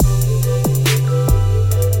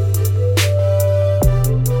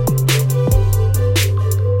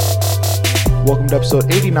to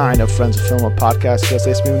episode 89 of Friends of Film, a podcast that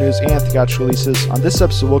latest movie news and theatrical releases. On this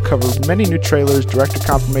episode, we'll cover many new trailers, director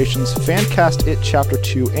confirmations, fan cast It Chapter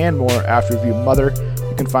 2, and more after review Mother.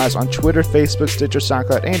 You can find us on Twitter, Facebook, Stitcher,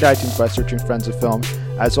 SoundCloud, and iTunes by searching Friends of Film.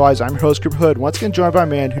 As always, I'm your host, Cooper Hood, once again joined by a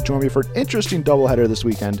man who joined me for an interesting doubleheader this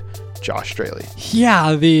weekend, Josh Straley.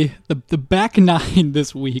 Yeah, the back nine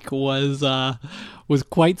this week was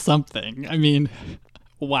quite something. I mean,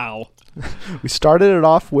 wow. We started it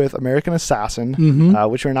off with American Assassin,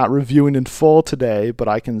 which we're not reviewing in full today, but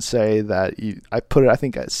I can say that I put it, I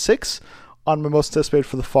think, at 6 on my most anticipated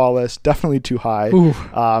for the fall list. Definitely too high.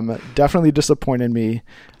 Definitely disappointed me.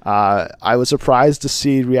 I was surprised to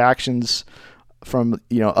see reactions from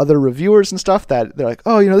other reviewers and stuff that they're like,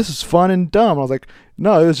 oh, this is fun and dumb. I was like,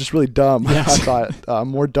 no, it was just really dumb. Yes. I thought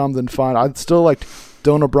more dumb than fun. I still liked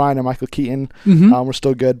Dylan O'Brien and Michael Keaton. Were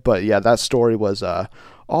still good, but yeah, that story was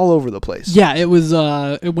all over the place. Yeah, it was.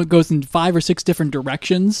 It goes in 5 or 6 different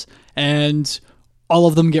directions, and all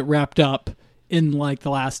of them get wrapped up in like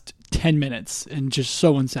the last 10 minutes, and just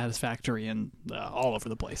so unsatisfactory and all over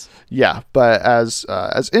the place. Yeah, but as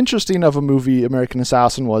interesting of a movie American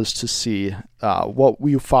Assassin was to see, what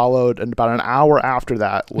we followed, and about an hour after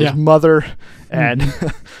that was Mother, and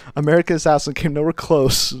American Assassin came nowhere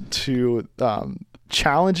close to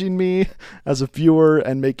challenging me as a viewer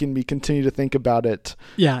and making me continue to think about it.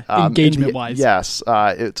 Yeah, engagement-wise. Yes,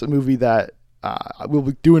 it's a movie that we'll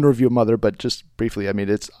be doing a review of Mother, but just briefly, I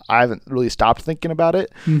mean, I haven't really stopped thinking about it.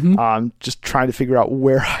 Just trying to figure out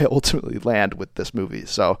where I ultimately land with this movie.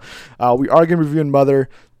 So we are going to review Mother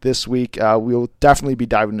this week. We'll definitely be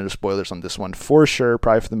diving into spoilers on this one for sure,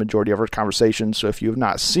 probably for the majority of our conversation. So if you have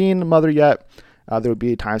not seen Mother yet, there will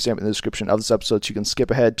be a timestamp in the description of this episode, so you can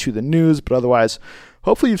skip ahead to the news. But otherwise,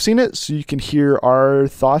 hopefully you've seen it, so you can hear our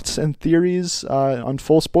thoughts and theories on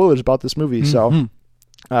full spoilers about this movie. So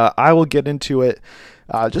I will get into it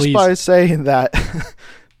just by saying that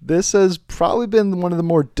this has probably been one of the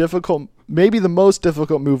more difficult, maybe the most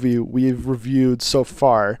difficult movie we've reviewed so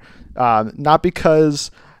far. Not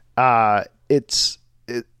because it's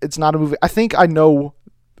not a movie. I think I know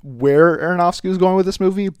where Aronofsky was going with this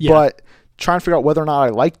movie, but trying to figure out whether or not I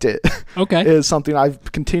liked it is something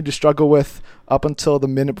I've continued to struggle with up until the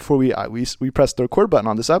minute before we pressed the record button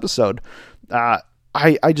on this episode. I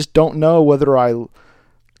just don't know whether I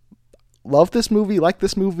love this movie, like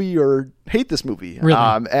this movie, or hate this movie. Really?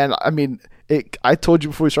 And I mean, I told you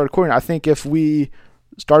before we started recording, I think if we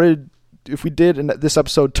did in this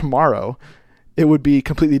episode tomorrow, it would be a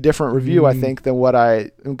completely different review, I think, than what I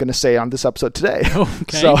am going to say on this episode today.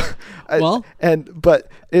 Okay. So, but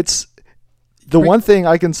it's the one thing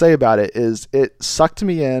I can say about it is it sucked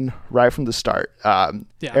me in right from the start.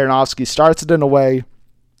 Aronofsky starts it in a way,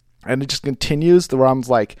 and it just continues where I'm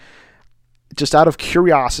like, just out of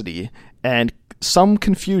curiosity and some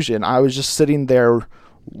confusion, I was just sitting there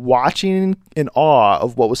watching in awe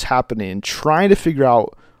of what was happening, trying to figure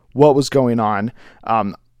out what was going on.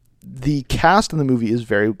 The cast in the movie is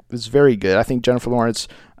very good. I think Jennifer Lawrence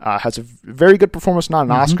has a very good performance, not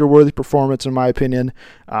an Oscar-worthy performance in my opinion.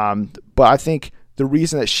 But I think the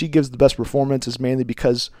reason that she gives the best performance is mainly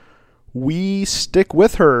because we stick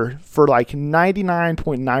with her for like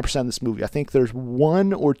 99.9% of this movie. I think there's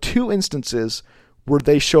 1 or 2 instances where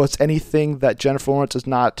they show us anything that Jennifer Lawrence is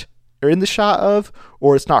not in the shot of,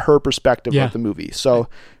 or it's not her perspective of the movie. So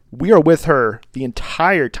we are with her the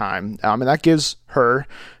entire time, and that gives her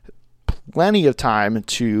plenty of time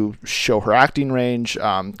to show her acting range,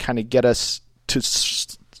 kind of get us to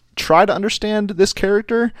try to understand this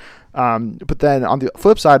character. But then on the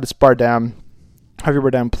flip side, it's Bardem. Javier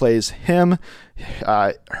Bardem plays him,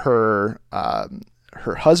 her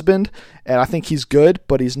husband, and I think he's good,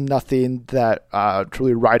 but he's nothing that to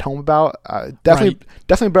really write home about.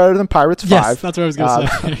 Definitely better than Pirates 5. Yes, that's what I was going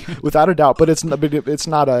to say. Without a doubt, but it's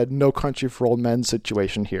not a No Country for Old Men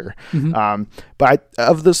situation here. But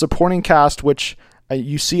of the supporting cast, which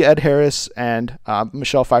you see Ed Harris and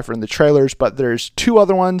Michelle Pfeiffer in the trailers, but there's 2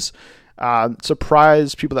 other ones.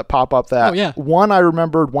 Surprise people that pop up that one I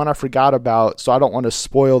remembered, one I forgot about, so I don't want to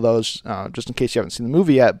spoil those just in case you haven't seen the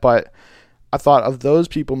movie yet. But I thought of those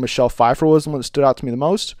people, Michelle Pfeiffer was the one that stood out to me the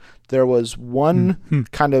most. There was one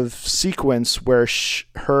kind of sequence where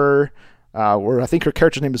where I think her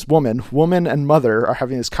character's name is Woman and Mother are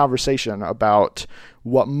having this conversation about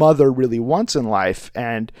what Mother really wants in life,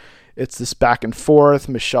 and it's this back and forth.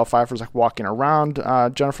 Michelle Pfeiffer's like walking around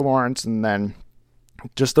Jennifer Lawrence, and then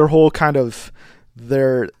just their whole kind of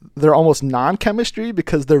they're almost non-chemistry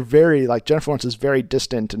because they're very like Jennifer Lawrence is very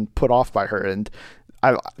distant and put off by her, and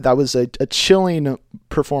that was a chilling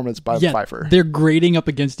performance by Pfeiffer. They're grading up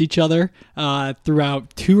against each other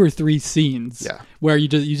throughout 2 or 3 scenes. Yeah. Where you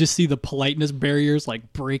just see the politeness barriers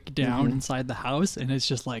like break down inside the house, and it's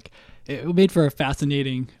just like it made for a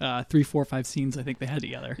fascinating 3, 4, 5 scenes I think they had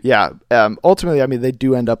together. Yeah. Ultimately, I mean, they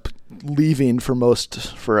do end up leaving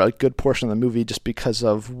for a good portion of the movie just because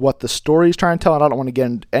of what the story is trying to tell, and I don't want to get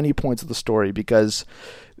into any points of the story because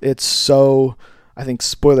it's so, I think,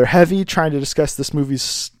 spoiler heavy trying to discuss this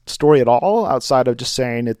movie's story at all outside of just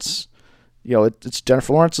saying it's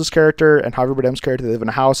Jennifer Lawrence's character and Javier Bardem's character. They live in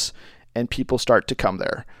a house and people start to come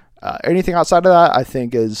there. Anything outside of that, I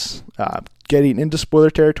think, is getting into spoiler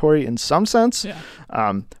territory in some sense.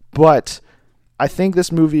 Yeah. But I think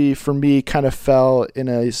this movie, for me, kind of fell in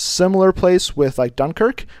a similar place with like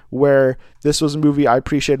Dunkirk, where this was a movie I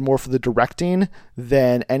appreciated more for the directing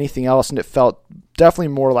than anything else, and it felt definitely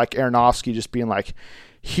more like Aronofsky just being like,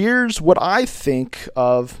 here's what I think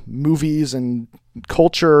of movies and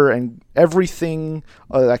culture and everything,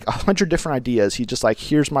 like 100 different ideas. He just like,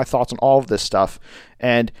 here's my thoughts on all of this stuff.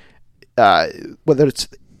 And whether it's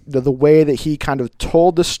the way that he kind of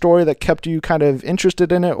told the story that kept you kind of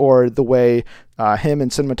interested in it, or the way him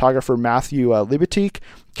and cinematographer Matthew Libatique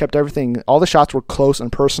kept everything, all the shots were close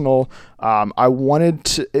and personal.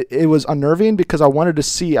 It was unnerving because I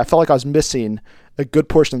felt like I was missing a good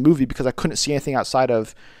portion of the movie because I couldn't see anything outside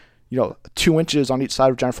of 2 inches on each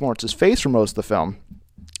side of Jennifer Lawrence's face for most of the film.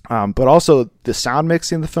 But also the sound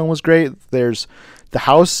mixing in the film was great. The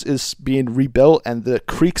house is being rebuilt and the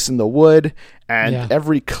creaks in the wood and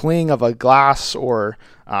every cling of a glass or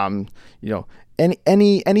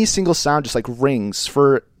any single sound just like rings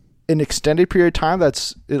for an extended period of time.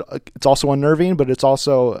 It's also unnerving, but it's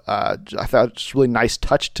also I thought it's a really nice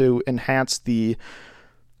touch to enhance the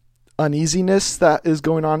uneasiness that is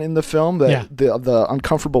going on in the film, the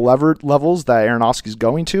uncomfortable levels that Aronofsky's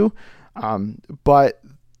going to. But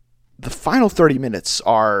the final 30 minutes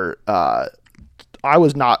are I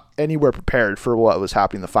was not anywhere prepared for what was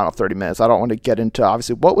happening in the final 30 minutes. I don't want to get into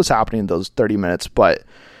obviously what was happening in those 30 minutes, but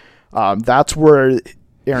that's where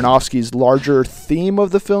Aronofsky's larger theme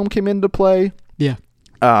of the film came into play. Yeah.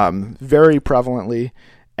 Very prevalently.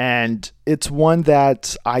 And it's one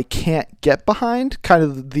that I can't get behind. Kind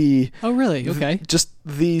of the... Oh, really? Okay. Just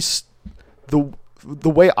the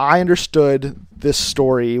way I understood this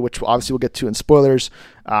story, which obviously we'll get to in spoilers,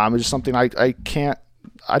 is just something I can't...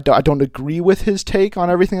 I don't agree with his take on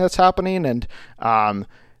everything that's happening, and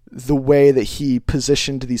the way that he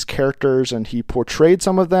positioned these characters and he portrayed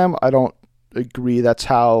some of them, I don't agree that's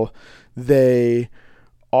how they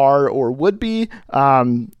are or would be.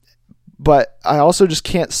 But I also just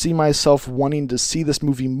can't see myself wanting to see this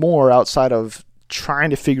movie more outside of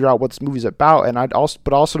trying to figure out what this movie's about. And I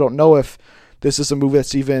also don't know if this is a movie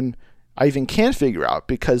that's I even can figure out,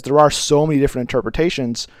 because there are so many different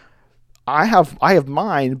interpretations. I have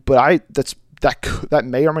mine, but that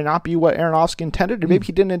may or may not be what Aronofsky intended, or maybe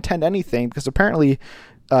he didn't intend anything, because apparently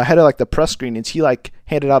ahead of like the press screenings, he like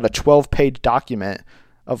handed out a 12-page document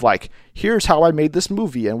of like, here's how I made this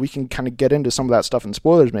movie, and we can kind of get into some of that stuff in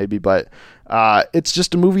spoilers maybe, but it's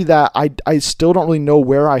just a movie that I still don't really know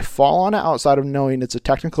where I fall on it outside of knowing it's a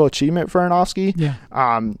technical achievement for Aronofsky. Yeah.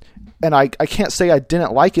 And I can't say I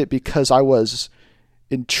didn't like it, because I was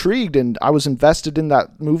intrigued and I was invested in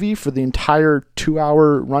that movie for the entire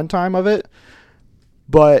 2-hour runtime of it,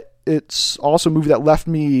 but it's also a movie that left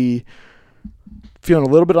me feeling a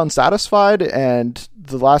little bit unsatisfied, and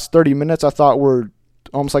the last 30 minutes I thought were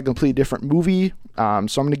almost like a completely different movie. So I'm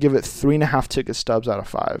going to give it 3.5 ticket stubs out of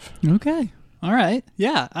 5. Okay. All right.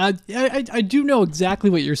 Yeah. I do know exactly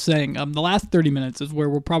what you're saying. The last 30 minutes is where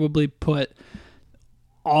we'll probably put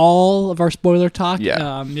all of our spoiler talk,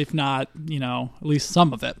 if not, at least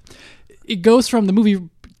some of it. It goes from, the movie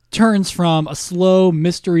turns from a slow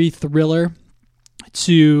mystery thriller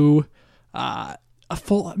to a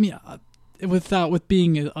full, with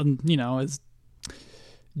being, as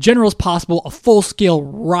general as possible, a full-scale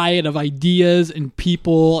riot of ideas and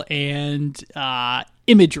people and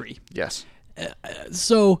imagery. Yes.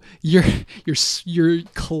 So you're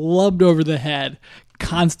clubbed over the head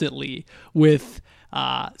constantly with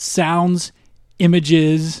sounds,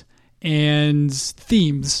 images, and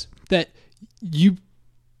themes that you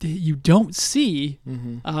don't see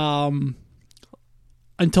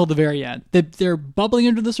until the very end. They're bubbling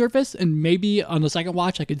under the surface, and maybe on the second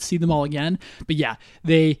watch I could see them all again. But yeah,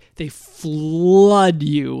 they flood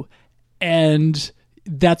you, and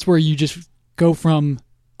that's where you just go from,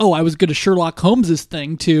 oh, I was good to Sherlock Holmes this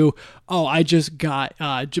thing, to, oh, I just got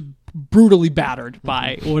brutally battered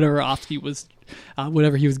by whatever he was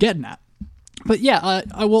getting at. But yeah,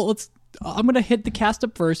 let's I'm gonna hit the cast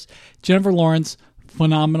up first. Jennifer Lawrence,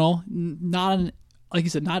 phenomenal. Not like you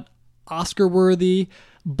said, not Oscar worthy,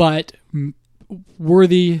 but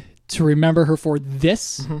worthy to remember her for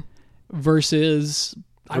this versus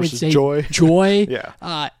I would say Joy.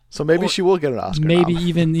 Yeah. So maybe she will get an Oscar. Maybe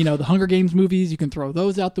even the Hunger Games movies. You can throw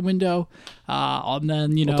those out the window, and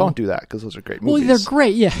then don't do that because those are great movies. Well, they're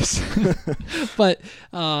great, yes, but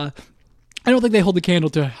I don't think they hold the candle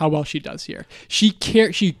to how well she does here. She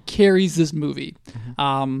carries this movie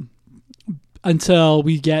until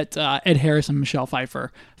we get Ed Harris and Michelle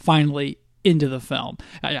Pfeiffer finally into the film.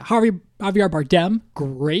 Javier Bardem,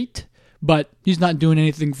 great, but he's not doing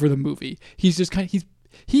anything for the movie. He's just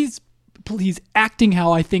he's acting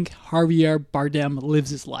how I think Javier Bardem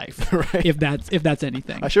lives his life, right. if that's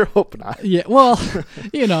anything. I sure hope not. Yeah, well, for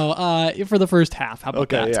the first half, how about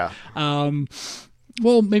that? Yeah.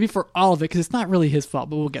 Well, maybe for all of it, because it's not really his fault,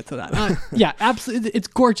 but we'll get to that. Yeah, absolutely. It's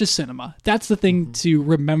gorgeous cinema. That's the thing to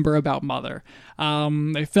remember about Mother.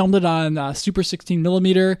 They filmed it on Super 16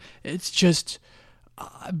 millimeter. It's just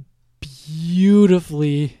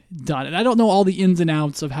beautifully done. And I don't know all the ins and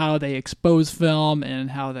outs of how they expose film and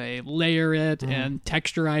how they layer it and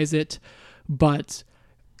texturize it, but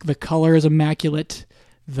the color is immaculate.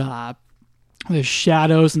 The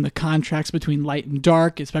shadows and the contrast between light and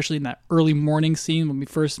dark, especially in that early morning scene when we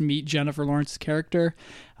first meet Jennifer Lawrence's character,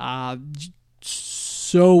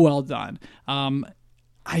 so well done.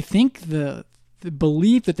 I think the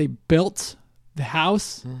belief that they built the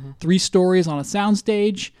house 3 stories on a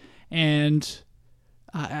soundstage, and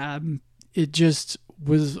it just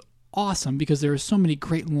was awesome because there were so many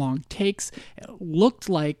great long takes. It looked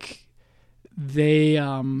like they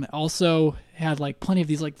also had like plenty of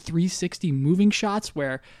these like 360 moving shots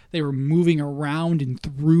where they were moving around and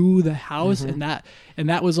through the house, and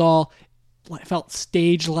that was all felt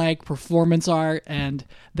stage-like performance art, and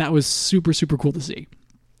that was super, super cool to see.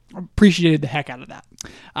 Appreciated the heck out of that.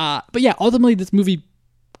 But yeah, ultimately this movie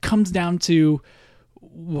comes down to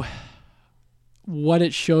what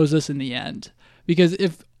it shows us in the end. Because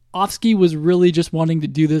if Ofsky was really just wanting to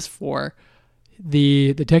do this for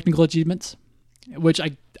the technical achievements, which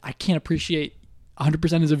I can't appreciate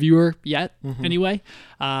 100% as a viewer yet, anyway,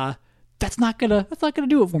 that's not gonna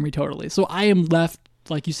do it for me totally. So I am left,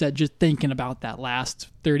 like you said, just thinking about that last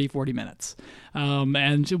 30, 40 minutes,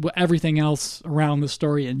 and everything else around the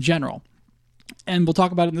story in general. And we'll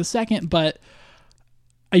talk about it in a second, but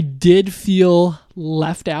I did feel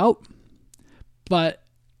left out. But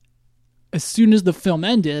as soon as the film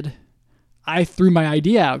ended, I threw my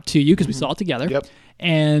idea out to you because we saw it together. Yep.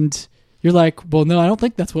 And you're like, well, no, I don't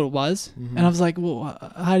think that's what it was. And I was like, well,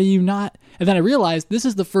 how do you not? And then I realized this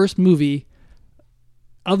is the first movie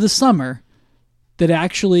of the summer that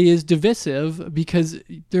actually is divisive because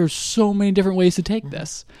there's so many different ways to take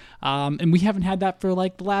this. And we haven't had that for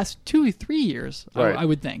like the last 2 or 3 years, right. I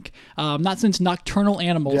would think. Not since Nocturnal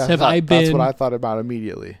Animals have I been... That's what I thought about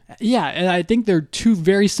immediately. Yeah, and I think they're 2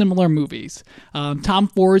 very similar movies. Tom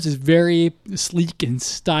Ford's is very sleek and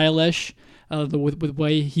stylish with the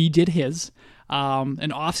way he did his.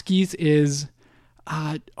 And Ofsky's is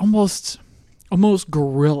almost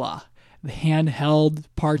guerrilla. The handheld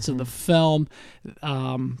parts of the film,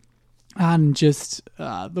 and just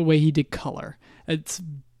the way he did color. It's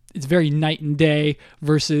very night and day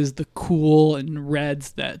versus the cool and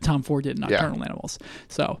reds that Tom Ford did in Nocturnal Animals.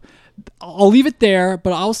 So I'll leave it there,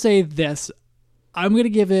 but I'll say this. I'm going to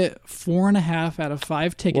give it 4.5 out of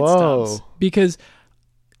 5 ticket stubs because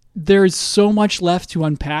there's so much left to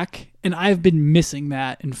unpack, and I've been missing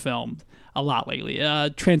that in film a lot lately.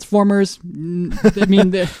 Transformers, I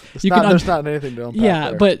mean, there's not anything to unpack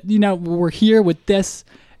there. But we're here with this,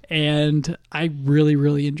 and I really,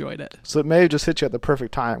 really enjoyed it. So it may have just hit you at the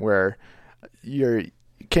perfect time where you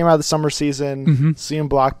came out of the summer season, seeing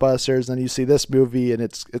blockbusters, and you see this movie, and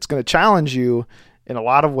it's going to challenge you in a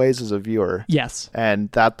lot of ways as a viewer. Yes, and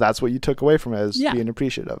that's what you took away from it, as being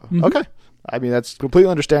appreciative. Okay. I mean, that's completely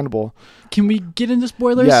understandable. Can we get into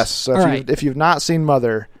spoilers? Yes. So if you've not seen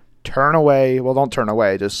Mother, turn away. Well, don't turn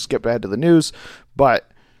away. Just skip ahead to the news. But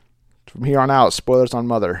from here on out, spoilers on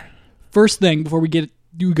Mother. First thing before we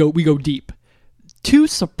go deep. 2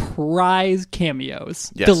 surprise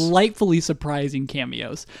cameos. Yes. Delightfully surprising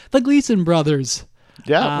cameos. The Gleason brothers.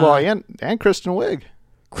 Yeah. And Kristen Wiig.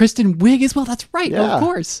 Kristen Wiig as well. That's right. Yeah. Of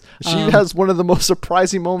course. She has one of the most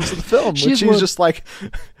surprising moments of the film when she's just like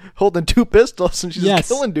holding 2 pistols and she's just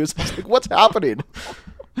killing dudes. I was like, what's happening?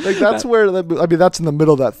 Like that's that's in the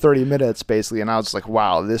middle of that 30 minutes basically, and I was like,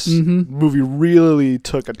 wow, this movie really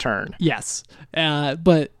took a turn. Yes.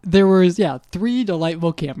 But there was 3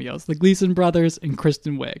 delightful cameos, the Gleason brothers and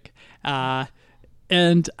Kristen Wiig.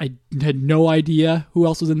 and I had no idea who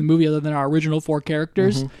else was in the movie other than our original 4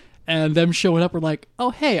 characters. Mm-hmm. And them showing up were like,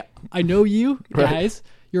 oh, hey, I know you guys.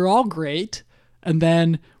 Right. You're all great. And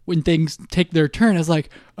then when things take their turn, it's like,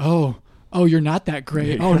 oh, you're not that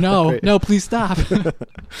great. Oh, no, no, please stop.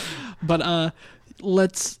 But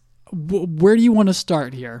where do you want to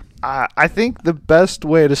start here? I think the best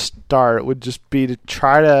way to start would just be to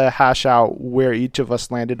try to hash out where each of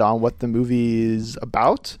us landed on what the movie is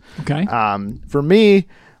about. Okay. For me,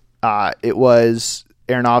 it was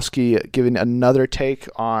Aronofsky giving another take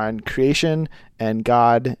on creation and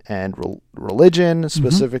God and religion,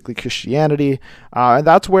 specifically Christianity. And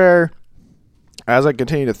that's where, as I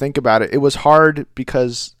continue to think about it, it was hard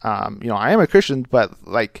because, I am a Christian, but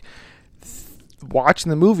like watching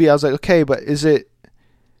the movie, I was like, okay, but is it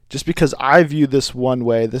just because I view this one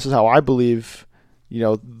way? This is how I believe,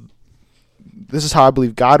 this is how I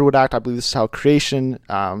believe God would act. I believe this is how creation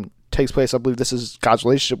takes place. I believe this is God's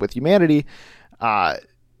relationship with humanity.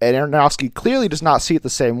 And Aronofsky clearly does not see it the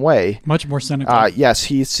same way. Much more cynical. Yes,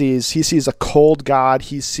 he sees a cold God.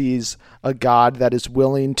 He sees a God that is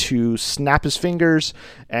willing to snap his fingers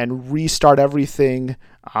and restart everything,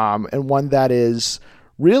 and one that is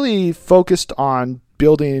really focused on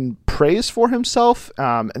building praise for himself,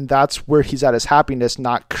 and that's where he's at his happiness,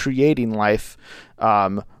 not creating life.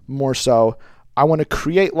 More so, I want to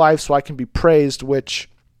create life so I can be praised, which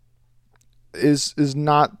is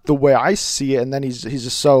not the way I see it. And then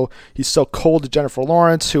he's so cold to Jennifer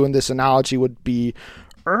Lawrence, who in this analogy would be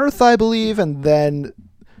Earth, I believe. And then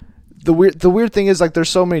the weird thing is, like, there's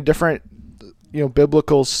so many different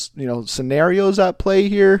biblical scenarios at play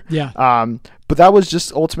here. Yeah. But that was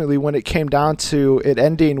just ultimately when it came down to it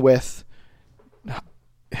ending with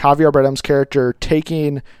Javier Bardem's character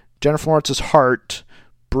taking Jennifer Lawrence's heart,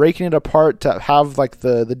 breaking it apart to have like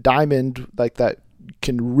the diamond like that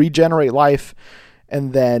can regenerate life,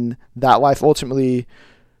 and then that life ultimately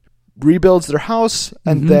rebuilds their house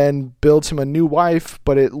and then builds him a new wife.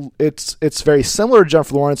 But it's very similar to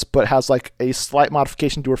Jennifer Lawrence, but has like a slight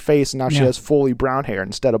modification to her face, and now she has fully brown hair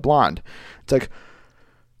instead of blonde. It's like,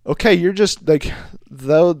 okay, you're just like,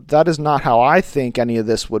 though that is not how I think any of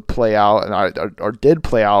this would play out, and or did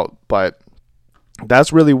play out. But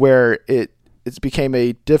that's really where it became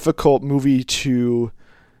a difficult movie to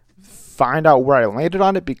find out where I landed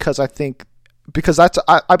on it, because I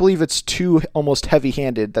believe it's too almost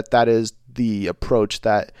heavy-handed that is the approach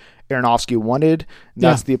that Aronofsky wanted.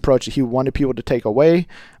 That's the approach that he wanted people to take away.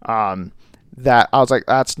 That I was like,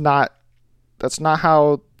 that's not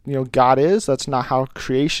how God is. That's not how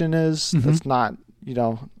creation is. That's not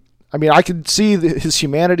I mean, I could see his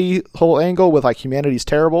humanity whole angle with like humanity's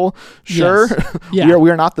terrible. Sure, yes. we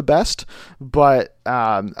are not the best, but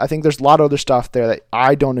I think there's a lot of other stuff there that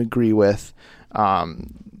I don't agree with.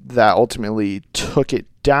 That ultimately took it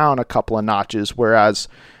down a couple of notches. Whereas,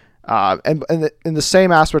 and in the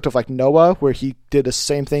same aspect of like Noah, where he did the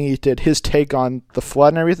same thing, he did his take on the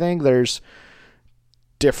flood and everything. There's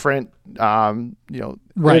different,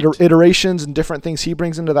 iterations and different things he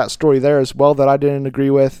brings into that story there as well that I didn't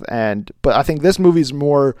agree with. But I think this movie's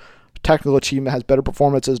more technical achievement, has better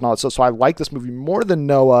performances and all that stuff. So I like this movie more than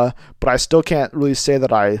Noah, but I still can't really say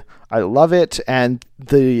that I love it. And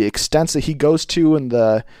the extents that he goes to in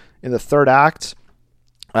the third act,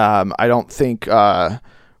 I don't think are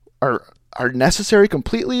necessary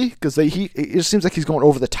completely, because it just seems like he's going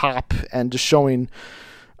over the top and just showing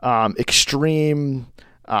extreme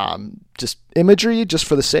just imagery just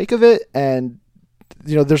for the sake of it. And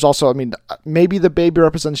there's also, I mean, maybe the baby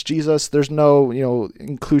represents Jesus. There's no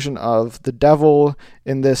inclusion of the devil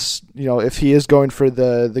in this, if he is going for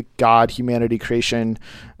the God, humanity, creation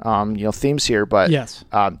themes here. But yes,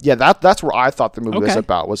 that's where I thought the movie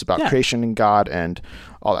was about creation and God and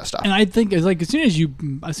all that stuff. And I think it's like as soon as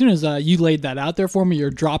you laid that out there for me, you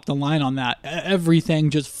dropped the line on that, everything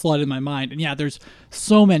just flooded my mind. And there's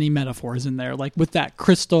so many metaphors in there, like with that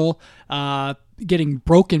crystal getting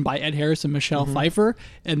broken by Ed Harris and Michelle Pfeiffer,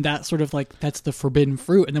 and that sort of like, that's the forbidden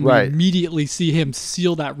fruit. And then we immediately see him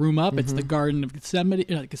seal that room up. It's the Garden of Gethsemane.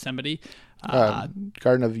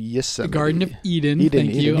 Garden of Yosemite. The Garden of Eden.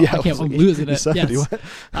 Thank you. Yeah, I can't, I'm losing it. Yes.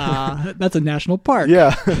 That's a national park.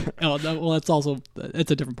 Yeah. Well, it's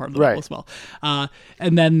a different part of the world as well.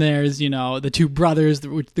 And then there's, the two brothers,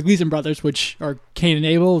 the Gleason brothers, which are Cain and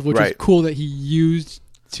Abel, which is cool that he used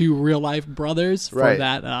two real life brothers for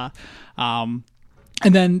that.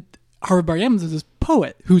 And then Harvey Bardem is this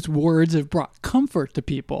poet whose words have brought comfort to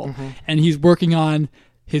people, and he's working on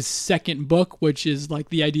his second book, which is like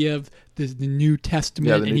the idea of the New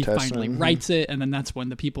Testament, and he finally writes it, and then that's when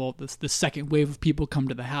the second wave of people come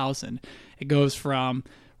to the house, and it goes from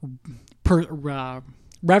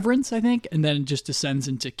reverence, I think, and then it just descends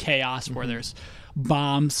into chaos where there's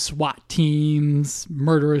bombs, SWAT teams,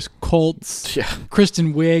 murderous cults,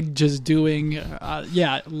 Kristen Wiig just doing,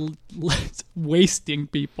 wasting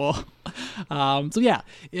people. That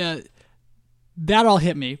all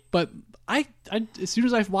hit me. But I as soon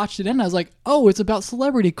as I watched it I was like, oh, it's about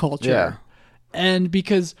celebrity culture. Yeah. And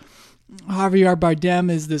because Javier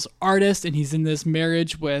Bardem is this artist and he's in this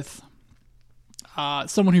marriage with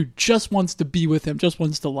someone who just wants to be with him, just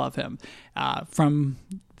wants to love him, from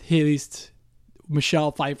at least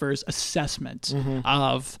Michelle Pfeiffer's assessment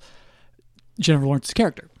of Jennifer Lawrence's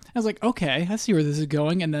character. I was like, okay, I see where this is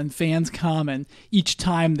going. And then fans come, and each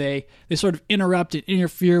time they sort of interrupt and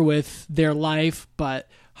interfere with their life, but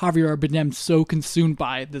Javier Bardem's so consumed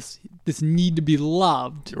by this need to be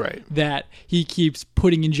loved that he keeps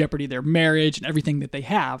putting in jeopardy their marriage and everything that they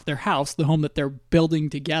have, their house, the home that they're building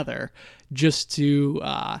together, just to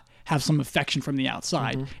have some affection from the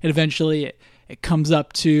outside. And eventually it comes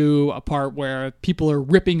up to a part where people are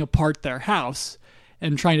ripping apart their house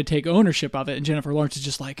and trying to take ownership of it. And Jennifer Lawrence is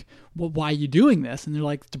just like, well, why are you doing this? And they're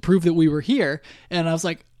like, to prove that we were here. And I was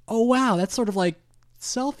like, oh, wow, that's sort of like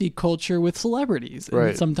selfie culture with celebrities.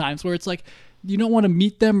 And sometimes where it's like, you don't want to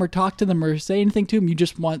meet them or talk to them or say anything to them. You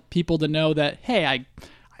just want people to know that, hey,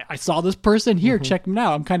 I saw this person here. Check them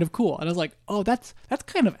out. I'm kind of cool. And I was like, oh, that's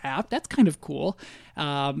kind of apt. That's kind of cool.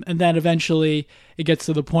 And then eventually it gets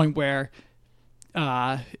to the point where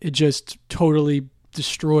it just totally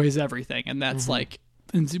destroys everything. And that's like,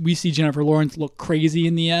 and we see Jennifer Lawrence look crazy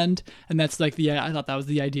in the end. And that's like I thought that was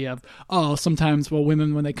the idea of, oh, sometimes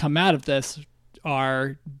women, when they come out of this,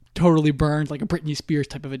 are totally burned, like a Britney Spears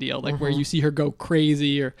type of a deal, like where you see her go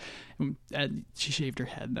crazy, or she shaved her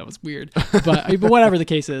head. That was weird. But whatever the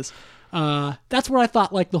case is, that's where I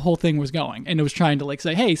thought like the whole thing was going. And it was trying to like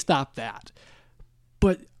say, hey, stop that.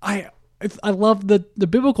 But I love the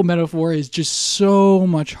biblical metaphor is just so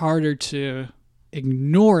much harder to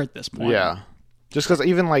ignore at this point. Yeah. Just because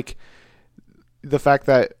even like the fact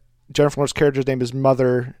that Jennifer Lawrence's character's name is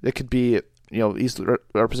Mother, it could be, easily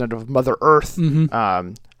representative of Mother Earth.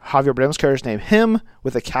 Javier Bardem's character's name, him,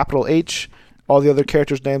 with a capital H. All the other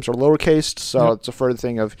characters' names are lowercase, so it's a further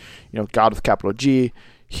thing of, God with capital G.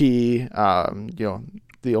 He, the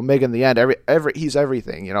Omega in the end. He's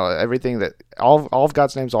everything. Everything that all of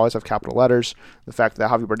God's names always have capital letters. The fact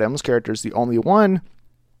that Javier Bardem's character is the only one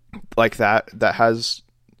like that has,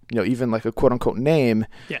 even like a quote unquote name.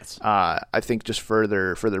 Yes. I think just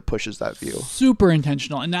further pushes that view. Super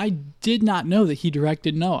intentional. And I did not know that he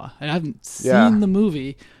directed Noah. I haven't seen the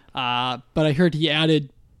movie, but I heard he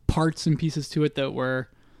added parts and pieces to it that were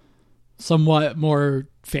somewhat more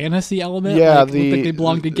fantasy element. Yeah. Like they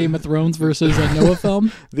belonged to Game of Thrones versus a Noah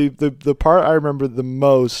film. The part I remember the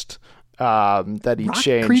most, that he rock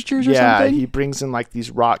changed. Creatures or something? He brings in like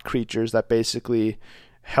these rock creatures that basically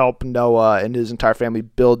help Noah and his entire family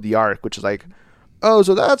build the ark, which is like, oh,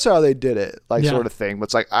 so that's how they did it, like sort of thing. But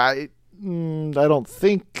it's like I don't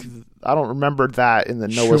remember that in the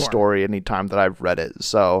Noah story any time that I've read it.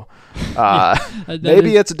 So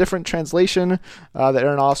maybe it's a different translation that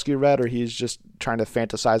Aronofsky read, or he's just trying to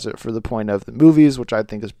fantasize it for the point of the movies, which I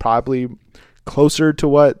think is probably closer to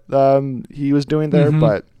what he was doing there.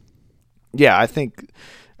 But yeah, I think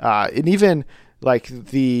and even like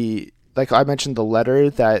I mentioned the letter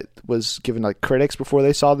that was given like critics before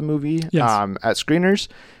they saw the movie at screeners.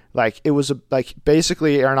 Like it was like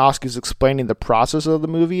basically Aronofsky's explaining the process of the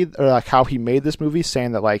movie, or like how he made this movie,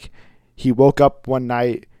 saying that like he woke up one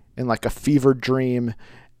night in like a fever dream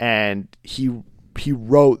and he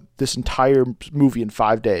wrote this entire movie in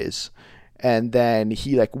 5 days. And then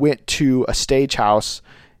he like went to a stage house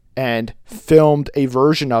and filmed a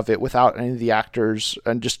version of it without any of the actors,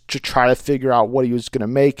 and just to try to figure out what he was going to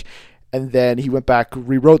make. And then he went back,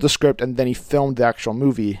 rewrote the script, and then he filmed the actual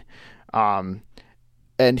movie.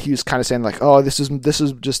 And he was kind of saying like, oh, this is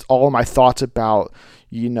just all my thoughts about,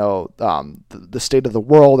 the state of the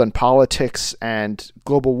world and politics and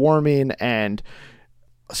global warming. And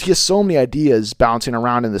he has so many ideas bouncing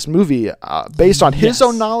around in this movie based on his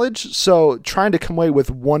own knowledge. So trying to come away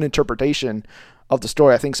with one interpretation of the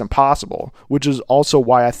story, I think, is impossible, which is also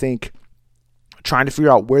why I think trying to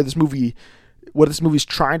figure out what this movie's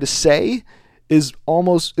trying to say is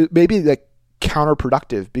almost maybe like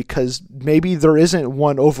counterproductive, because maybe there isn't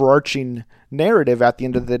one overarching narrative at the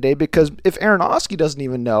end of the day, because if Aronofsky doesn't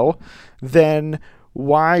even know, then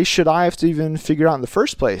why should I have to even figure out in the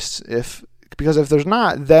first place? Because if there's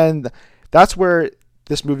not, then that's where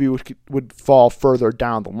this movie would fall further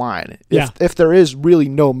down the line. If there is really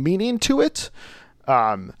no meaning to it,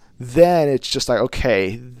 then it's just like,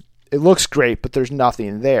 okay, it looks great, but there's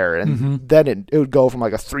nothing there. And then it would go from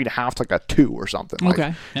like a 3.5 to like a 2 or something.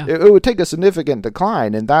 Okay. Yeah. It would take a significant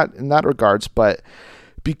decline in that regards. But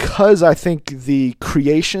because I think the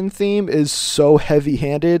creation theme is so heavy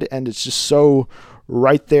handed and it's just so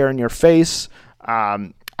right there in your face,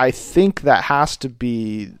 I think that has to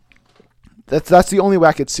be, that's the only way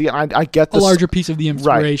I could see it. I get this, a larger piece of the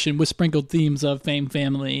inspiration with sprinkled themes of fame,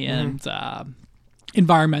 family, and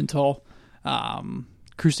environmental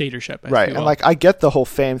crusadership. Right. And like, I get the whole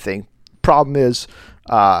fame thing. Problem is,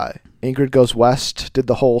 Ingrid Goes West did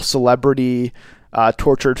the whole celebrity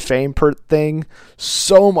tortured fame thing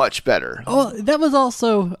so much better. Oh, that was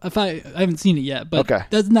also, I haven't seen it yet, but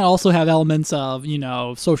doesn't that also have elements of,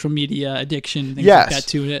 social media addiction, things like that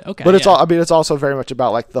to it? Okay. But it's it's also very much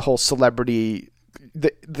about like the whole celebrity,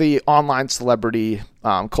 the online celebrity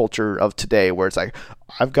culture of today, where it's like,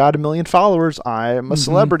 I've got 1 million followers, I'm a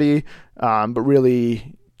celebrity, but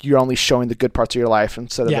really you're only showing the good parts of your life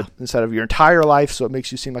instead of your entire life, so it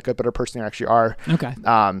makes you seem like a better person than you actually are. Okay.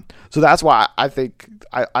 So that's why I think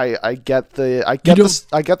I get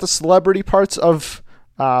the celebrity parts of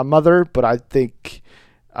Mother, but I think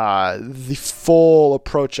the full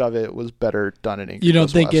approach of it was better done in Ingrid. You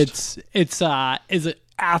don't think West. it's is it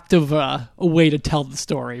apt of a way to tell the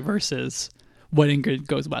story versus what Ingrid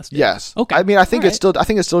Goes West did? Yes. Okay. I mean, I think it still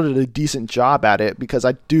did a decent job at it, because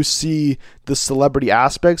I do see the celebrity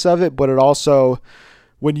aspects of it, but it also,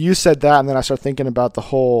 when you said that, and then I started thinking about the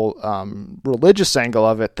whole religious angle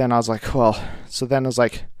of it, then I was like, well, so then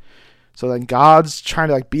God's trying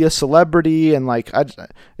to like be a celebrity, and like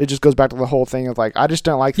it just goes back to the whole thing of like, I just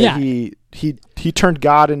don't like that he turned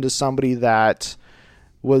God into somebody that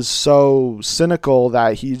was so cynical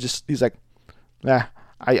that he's like, yeah.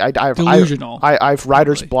 Delusional. I've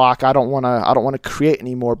writer's block. I don't want to create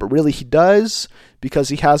anymore. But really, he does, because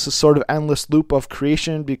he has this sort of endless loop of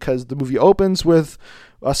creation. Because the movie opens with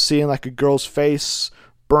us seeing like a girl's face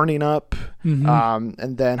burning up, and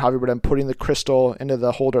then Javier Bardem putting the crystal into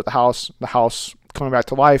the holder at the house coming back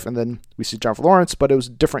to life, and then we see Jennifer Lawrence. But it was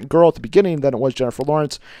a different girl at the beginning than it was Jennifer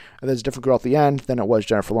Lawrence, and there's a different girl at the end than it was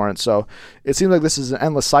Jennifer Lawrence. So it seems like this is an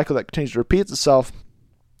endless cycle that continues to repeat itself,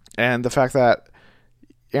 and the fact that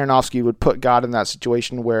Aronofsky would put God in that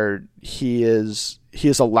situation where he is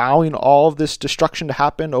allowing all of this destruction to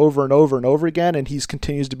happen over and over and over again, and he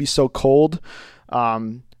continues to be so cold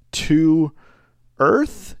to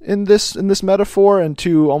Earth in this metaphor, and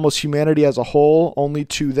to almost humanity as a whole, only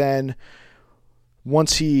to then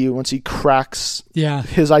once he cracks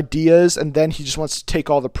his ideas, and then he just wants to take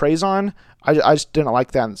all the praise on. I just didn't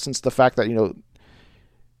like that, since the fact that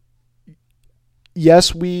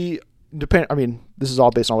yes, we depend. I mean, this is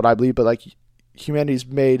all based on what I believe, but like, humanity is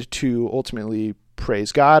made to ultimately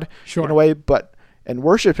praise God in a way, and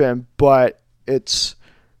worship Him. But it's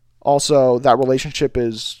also, that relationship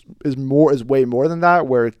is way more than that,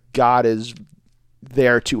 where God is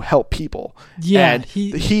there to help people. Yeah, and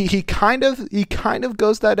he kind of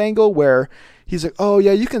goes that angle where he's like, oh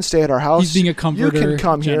yeah, you can stay at our house. He's being a comforter. You can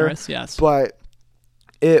come generous, here. Yes, but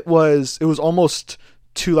it was almost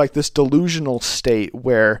to like this delusional state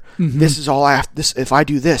where this is all I have. If I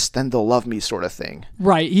do this, then they'll love me, sort of thing.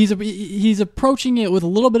 Right. He's approaching it with a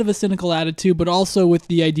little bit of a cynical attitude, but also with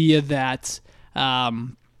the idea that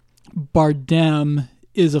Bardem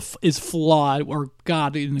is flawed, or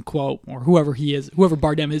God in the quote, or whoever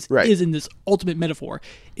Bardem is in this ultimate metaphor,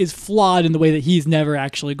 is flawed in the way that he's never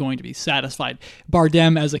actually going to be satisfied.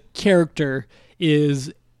 Bardem as a character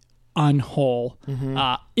is unwhole,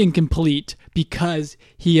 incomplete, because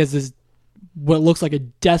he has this what looks like a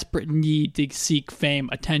desperate need to seek fame,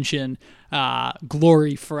 attention,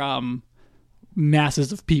 glory from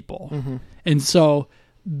masses of people. And so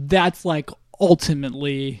that's like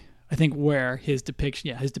ultimately, I think, where his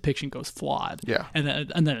depiction goes flawed. Yeah. And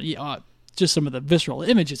then just some of the visceral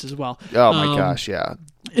images as well. Oh my gosh, yeah.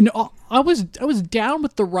 And I was down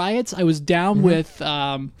with the riots. I was down with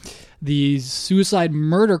these suicide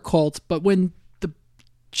murder cults, but when the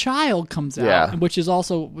child comes out, which is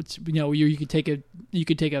also, you could take a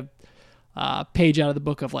page out of the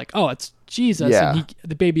book of like, oh, it's Jesus, and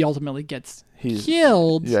the baby ultimately gets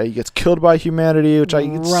killed. Yeah, he gets killed by humanity, which I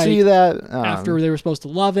can see that after they were supposed to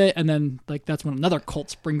love it, and then like that's when another cult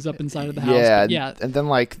springs up inside of the house. And then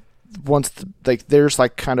like once there's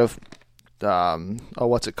like kind of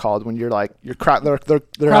what's it called when you're like they're having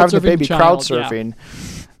the baby crowd surfing.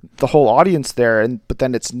 The whole audience there, but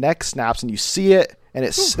then its neck snaps and you see it, and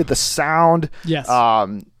it's the sound. Yes.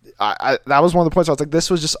 That was one of the points I was like,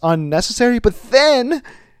 this was just unnecessary. But then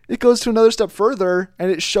it goes to another step further,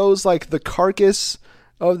 and it shows like the carcass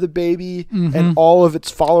of the baby, and all of its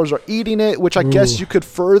followers are eating it, which I guess you could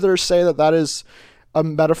further say that is a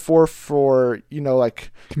metaphor for,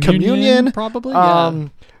 like communion probably.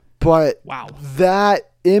 But wow,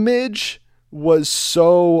 that image was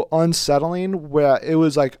so unsettling where it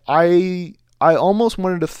was like I almost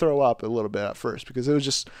wanted to throw up a little bit at first because it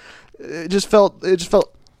just felt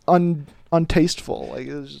untasteful. Like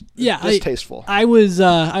it was distasteful. I was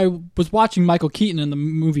watching Michael Keaton in the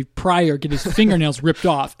movie Prior get his fingernails ripped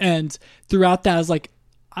off, and throughout that I was like,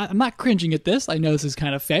 I'm not cringing at this. I know this is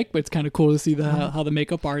kind of fake, but it's kind of cool to see how the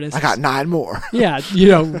makeup artist. I got 9 more. Yeah,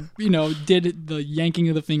 did the yanking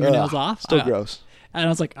of the fingernails off. Still gross. And I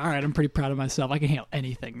was like, all right, I'm pretty proud of myself. I can handle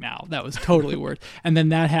anything now. That was totally weird. And then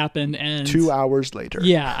that happened, and 2 hours later.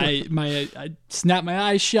 Yeah, I snapped my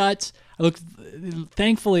eyes shut. I looked.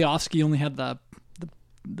 Thankfully, Ofsky only had the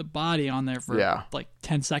body on there for like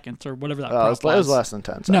 10 seconds or whatever that was. It was less than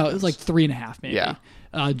 10 seconds. No, it was like 3.5 maybe. Yeah.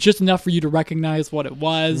 Just enough for you to recognize what it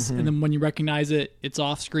was, and then when you recognize it, it's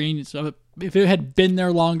off screen. So if it had been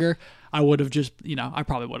there longer, I would have just, I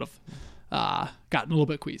probably would have gotten a little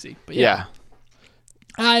bit queasy. But yeah.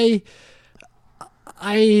 I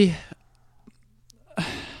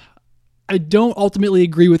don't ultimately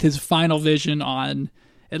agree with his final vision on,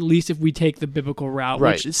 at least if we take the biblical route,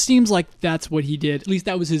 which it seems like that's what he did. At least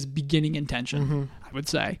that was his beginning intention, I would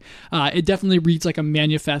say. It definitely reads like a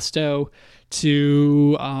manifesto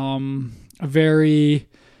to a very,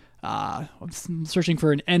 I'm searching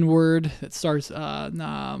for an N word that starts,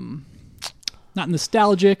 not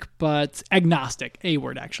nostalgic, but agnostic. A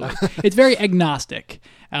word, actually. It's very agnostic.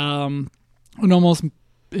 And almost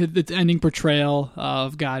its ending portrayal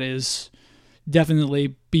of God is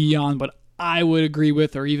definitely beyond what I would agree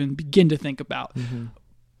with or even begin to think about.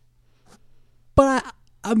 But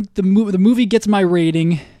the movie gets my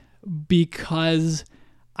rating because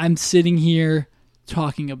I'm sitting here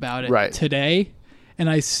talking about it today, and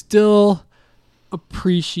I still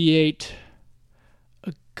appreciate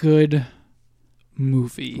a good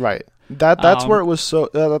movie. Right. That's where it was so.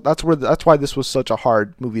 That's why this was such a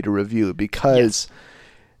hard movie to review, because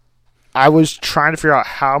I was trying to figure out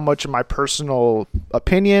how much of my personal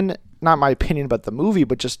opinion, not my opinion about the movie,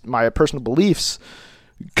 but just my personal beliefs,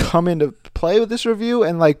 come into play with this review.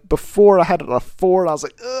 And like before, I had it at a 4, and I was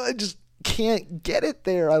like, I just can't get it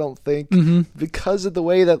there. I don't think because of the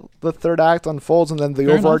way that the third act unfolds and then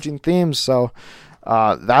the overarching themes. So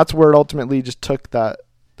that's where it ultimately just took that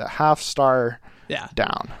half star.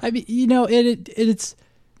 Down. I mean, it's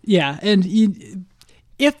and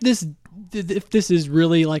if this is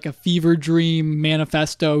really like a fever dream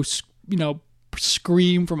manifesto,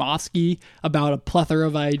 scream from Ofsky about a plethora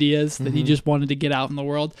of ideas that he just wanted to get out in the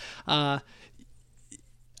world, I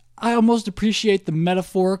almost appreciate the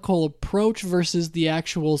metaphorical approach versus the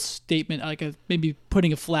actual statement, like maybe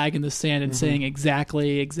putting a flag in the sand and saying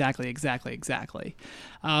exactly.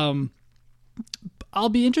 I'll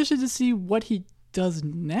be interested to see what he does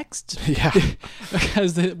next,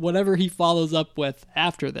 because whatever he follows up with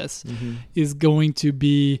after this is going to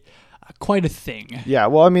be quite a thing. Yeah,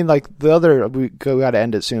 well, I mean, like we got to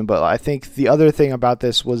end it soon, but I think the other thing about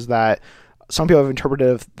this was that some people have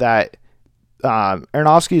interpreted that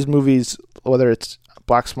Aronofsky's movies, whether it's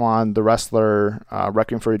Black Swan, The Wrestler,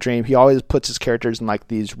 Requiem for a Dream, he always puts his characters in like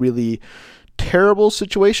these really terrible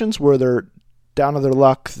situations where they're down to their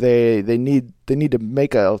luck. They need to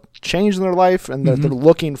make a change in their life, and they're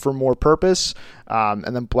looking for more purpose.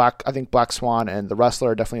 And then I think Black Swan and The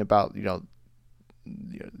Wrestler are definitely about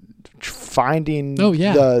finding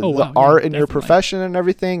the art in your profession and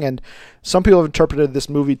everything. And some people have interpreted this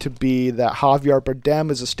movie to be that Javier Bardem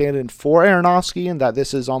is a stand-in for Aronofsky, and that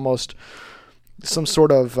this is almost some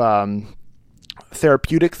sort of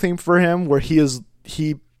therapeutic theme for him, where this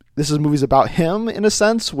is movies about him in a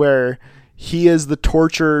sense, where he is the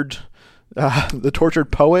tortured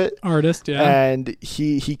poet artist, and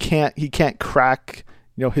he can't crack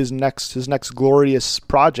his next glorious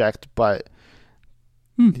project, but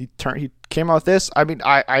he came out with this. I mean,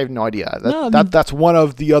 I have no idea. That's one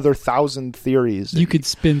of the other 1,000 theories. You could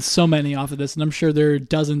spin so many off of this, and I'm sure there are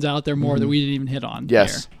dozens out there more that we didn't even hit on.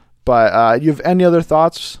 Yes, but you have any other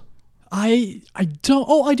thoughts? I don't.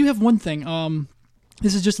 Oh, I do have one thing.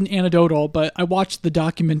 This is just an anecdotal, but I watched the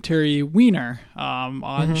documentary Wiener on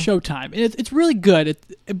Showtime. It's really good,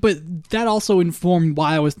 but that also informed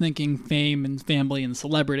why I was thinking fame and family and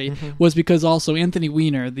celebrity, was because also Anthony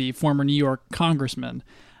Weiner, the former New York congressman,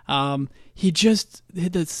 he just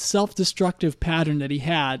had this self-destructive pattern that he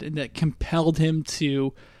had, and that compelled him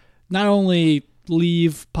to not only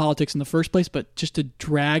leave politics in the first place, but just to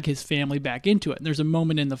drag his family back into it. And there's a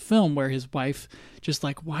moment in the film where his wife just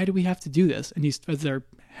like, why do we have to do this? And as they're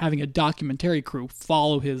having a documentary crew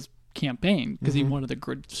follow his campaign because he wanted a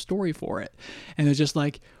good story for it. And it's just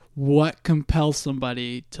like, what compels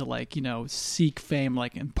somebody to like, seek fame,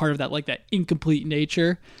 like, and part of that, like that incomplete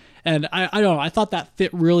nature. And I don't know, I thought that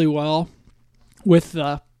fit really well with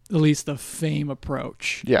at least the fame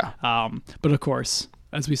approach. Yeah. But of course,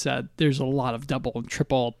 as we said, there's a lot of double and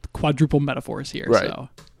triple, quadruple metaphors here. Right. So.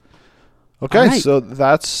 Okay, right. So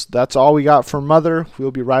that's all we got for Mother.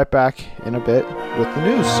 We'll be right back in a bit with the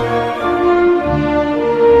news.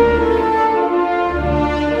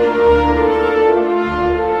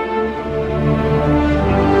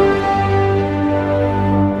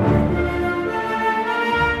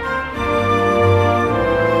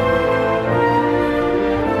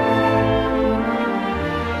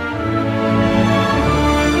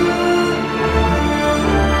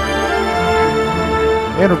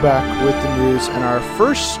 And we're back with the news, and our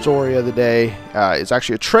first story of the day is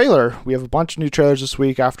actually a trailer. We have a bunch of new trailers this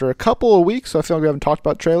week after a couple of weeks, so I feel like we haven't talked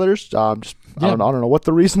about trailers. I don't know what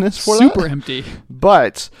the reason is for that. Super empty.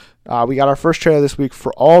 But we got our first trailer this week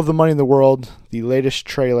for All of the Money in the World, the latest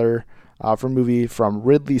trailer for a movie from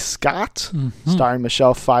Ridley Scott, starring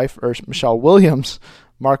Michelle Williams,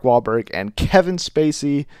 Mark Wahlberg, and Kevin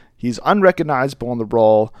Spacey. He's unrecognizable in the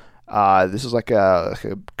role. This is like a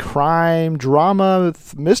crime drama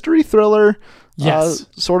mystery thriller,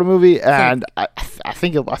 sort of movie, and I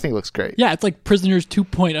think it looks great. Yeah, it's like Prisoners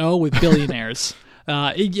 2.0 with billionaires.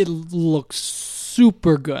 It looks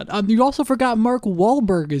super good. You also forgot Mark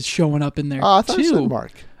Wahlberg is showing up in there I thought too. you said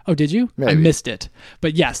Mark. Oh, did you? Maybe. I missed it.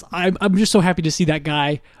 But yes, I'm just so happy to see that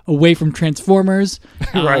guy away from Transformers.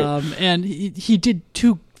 Right. And he did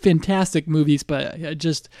two fantastic movies, but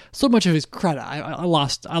just so much of his credit. I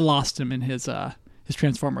lost him in his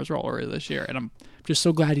Transformers role earlier this year, and I'm just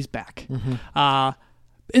so glad he's back. And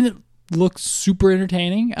it looks super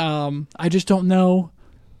entertaining. I just don't know.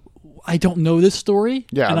 I don't know this story.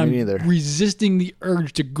 Yeah, and me I'm neither. resisting the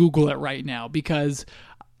urge to Google it right now because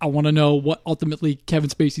I want to know what ultimately Kevin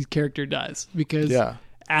Spacey's character does. Because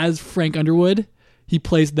as Frank Underwood, he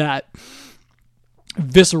plays that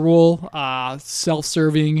visceral,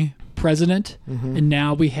 self-serving president, and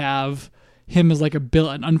now we have him as like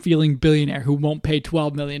an unfeeling billionaire who won't pay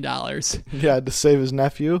 $12 million. Yeah, to save his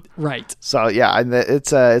nephew. Right. So yeah, and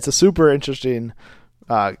it's a super interesting,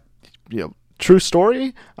 true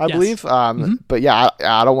story, I believe. But yeah,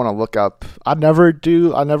 I don't want to look up. I never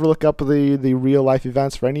look up the real life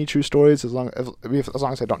events for any true stories as long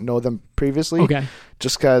as I don't know them previously. Okay.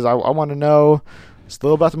 Just because I want to know as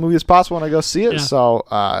little about the movie as possible when I go see it. Yeah. So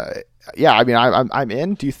I mean, I'm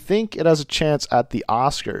in. Do you think it has a chance at the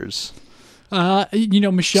Oscars?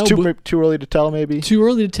 Michelle. It's too early to tell, maybe. Too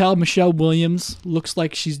early to tell. Michelle Williams looks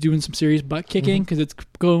like she's doing some serious butt kicking because it's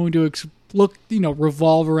going to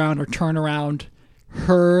revolve around or turn around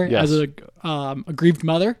her as a grieved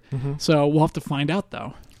mother. So we'll have to find out,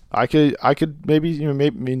 though. I could maybe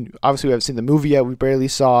obviously we haven't seen the movie yet. We barely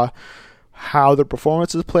saw how the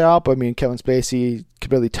performances play out, but I mean, Kevin Spacey could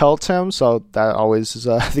barely tell it's him, so that always is,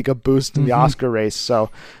 I think, a boost in the Oscar race. So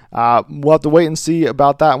we'll have to wait and see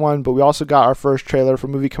about that one, but we also got our first trailer for a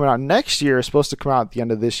movie coming out next year. It's supposed to come out at the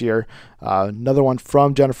end of this year. Another one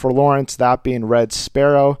from Jennifer Lawrence, that being Red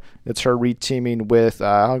Sparrow. It's her reteaming with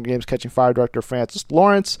Hunger Games Catching Fire director Francis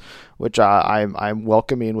Lawrence, which I'm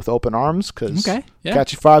welcoming with open arms because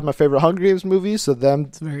Catching Fire is my favorite Hunger Games movie. So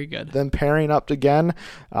it's very good. Them pairing up again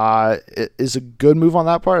it is a good move on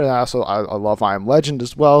that part. And I love I Am Legend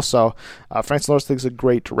as well. So Francis Lawrence thinks a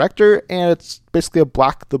great director, and it's basically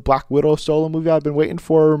the Black Widow solo movie I've been waiting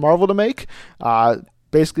for Marvel to make.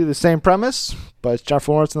 Basically the same premise, but it's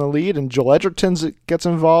Jennifer Lawrence in the lead, and Joel Edgerton gets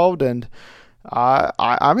involved, and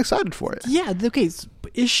I'm excited for it. Yeah, okay.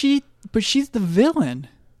 Is she? But she's the villain,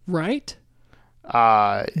 right?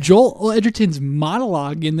 Joel Edgerton's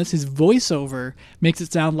monologue in this, his voiceover, makes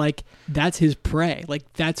it sound like that's his prey.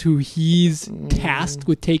 Like that's who he's tasked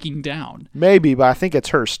with taking down. Maybe, but I think it's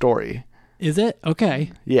her story. Is it?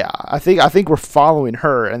 Okay. Yeah, I think we're following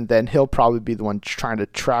her, and then he'll probably be the one trying to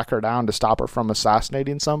track her down to stop her from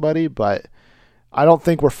assassinating somebody, but I don't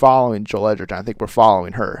think we're following Joel Edgerton. I think we're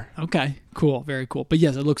following her. Okay, cool. Very cool. But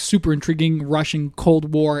yes, it looks super intriguing. Russian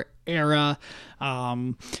Cold War era.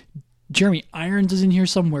 Jeremy Irons is in here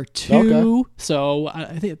somewhere too. Okay. So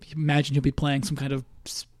I imagine he'll be playing some kind of,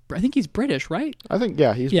 I think he's British, right? I think,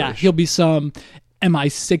 he's British. He'll be some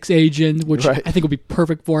MI6 agent, which I think will be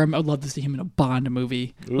perfect for him. I'd love to see him in a Bond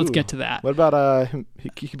movie. Ooh. Let's get to that. What about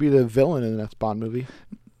he could be the villain in the next Bond movie?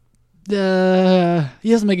 He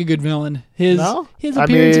doesn't make a good villain. His No?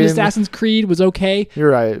 appearance in Assassin's Creed was okay. You're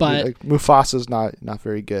right, but like, Mufasa's not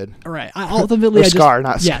very good. Right. Ultimately, Scar,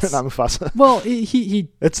 not yes. not Mufasa. Well, he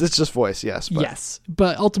it's just voice, yes. But. Yes,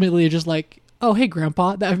 but ultimately, it's just like, oh, hey,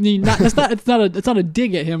 Grandpa. I mean, it's not a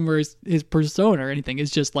dig at him or his persona or anything.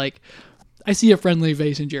 It's just like, I see a friendly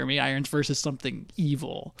face in Jeremy Irons versus something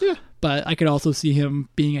evil. Yeah. But I could also see him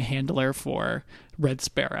being a handler for Red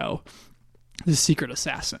Sparrow, the secret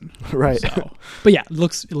assassin. Right. So, but yeah, it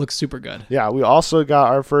looks super good. Yeah, we also got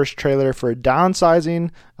our first trailer for Downsizing,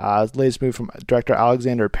 latest movie from director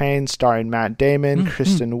Alexander Payne, starring Matt Damon,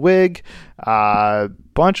 Kristen Wiig,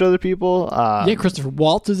 bunch of other people. Christopher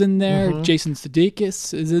Waltz is in there. Jason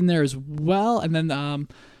Sudeikis is in there as well, and then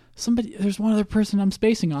there's one other person I'm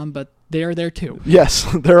spacing on, but they are there too. Yes,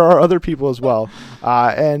 there are other people as well,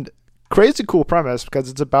 and crazy cool premise because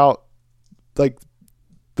it's about like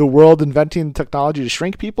the world inventing technology to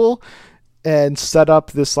shrink people and set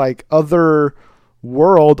up this like other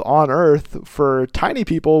world on Earth for tiny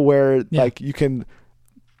people where like you can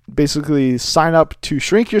basically sign up to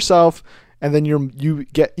shrink yourself, and then you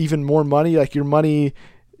get even more money. Like your money,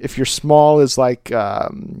 if you're small, is like I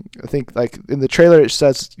think like in the trailer it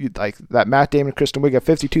says like that Matt Damon and Kristen Wiig get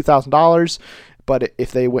 $52,000, but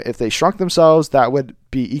if they shrunk themselves, that would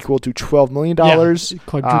be equal to $12 million.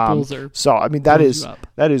 Quadruples or so I mean that is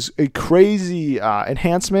a crazy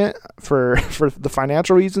enhancement for the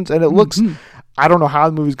financial reasons, and it looks. I don't know how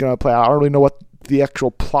the movie's going to play out. I don't really know what the actual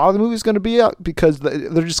plot of the movie is going to be because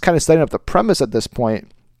they're just kind of setting up the premise at this point.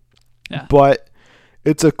 Yeah. But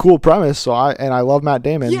it's a cool premise, so I love Matt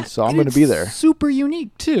Damon, so I'm going to be there. Super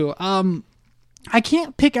unique too. I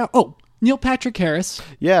can't pick out. Oh, Neil Patrick Harris.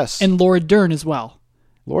 Yes. And Laura Dern as well.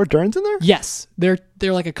 Laura Dern's in there? Yes, they're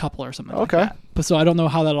like a couple or something. Okay. Like that. But so I don't know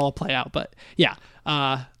how that'll all play out, but yeah,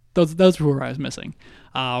 those were who I was missing.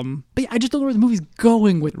 But yeah, I just don't know where the movie's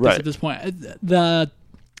going with this at this point.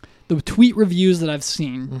 The tweet reviews that I've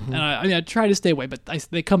seen, and I try to stay away, but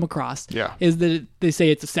they come across, is that they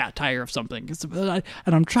say it's a satire of something. And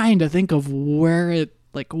I'm trying to think of where it,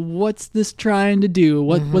 like, what's this trying to do?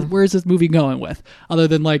 Where's this movie going with? Other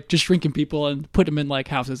than, like, just shrinking people and put them in, like,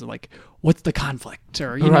 houses and, like, what's the conflict?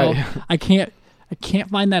 Or, you know, I can't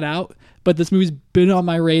find that out, but this movie's been on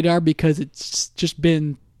my radar because it's just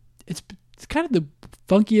been, it's kind of the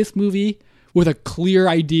funkiest movie with a clear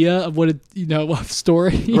idea of what a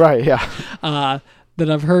story, right? Yeah, that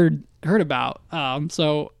I've heard about.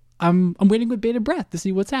 So I'm waiting with bated breath to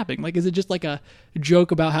see what's happening. Like, is it just like a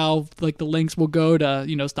joke about how like the lengths will go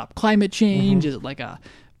to stop climate change? Is it like a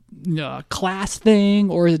class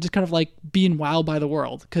thing, or is it just kind of like being wowed by the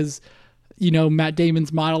world? Because Matt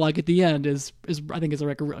Damon's monologue at the end is I think is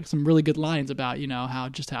like some really good lines about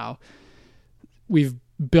how we've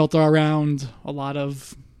built around a lot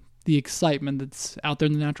of the excitement that's out there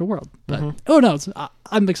in the natural world. But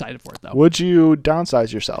I'm excited for it though. Would you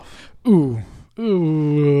downsize yourself? Ooh.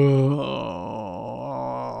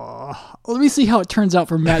 Let me see how it turns out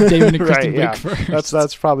for Matt Damon and Kristen Wiig first.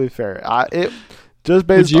 That's probably fair. It just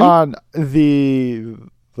based on the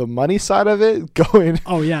money side of it, going.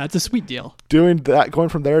 Oh yeah, it's a sweet deal. Doing that, going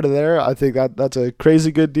from there to there, I think that's a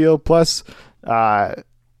crazy good deal. Plus, I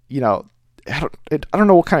don't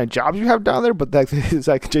know what kind of jobs you have down there, but it's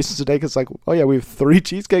like Jason Sudeikis like, oh yeah, we have 3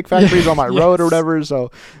 cheesecake factories on my road or whatever. So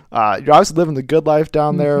you're obviously living the good life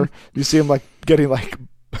down there. You see him like getting like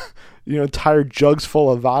entire jugs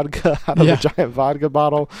full of vodka out of a giant vodka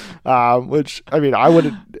bottle, which I mean I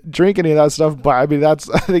wouldn't drink any of that stuff, but I mean I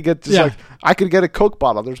think it's just like I could get a Coke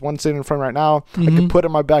bottle. There's one sitting in front right now. I could put it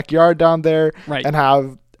in my backyard down there and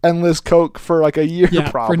have endless Coke for like a year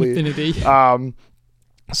probably. For infinity.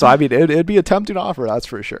 So I mean, it'd be a tempting offer, that's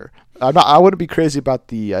for sure. I wouldn't be crazy about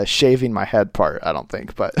the shaving my head part, I don't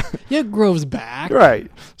think, but it grows back, right?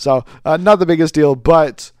 So not the biggest deal,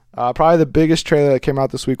 but probably the biggest trailer that came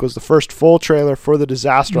out this week was the first full trailer for The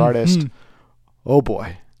Disaster Artist. Oh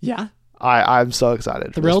boy, yeah! I'm so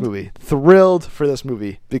excited for this movie. Thrilled for this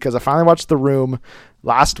movie because I finally watched The Room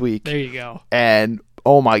last week. There you go. And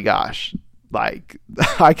oh my gosh. Like,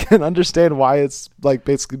 I can understand why it's like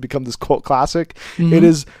basically become this cult classic. It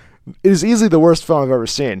is easily the worst film I've ever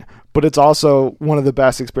seen, but it's also one of the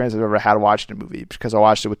best experiences I've ever had watching a movie because I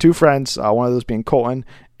watched it with 2 friends, one of those being Colton,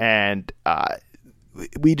 and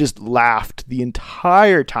we just laughed the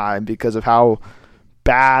entire time because of how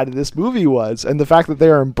bad this movie was and the fact that they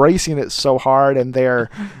are embracing it so hard, and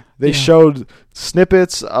they showed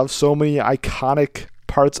snippets of so many iconic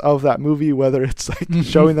parts of that movie, whether it's like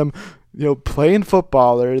showing them playing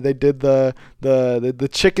football, or they did the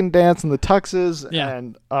chicken dance and the tuxes,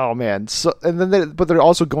 and oh man, but they're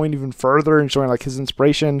also going even further and showing like his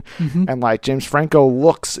inspiration, and like James Franco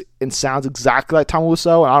looks and sounds exactly like Tommy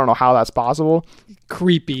Wiseau, and I don't know how that's possible.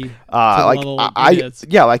 Creepy.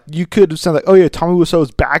 Like you could have said like, oh yeah, Tommy Wiseau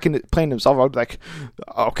is back and playing himself. I'd be like,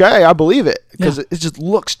 okay, I believe it, because it just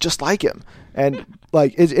looks just like him, and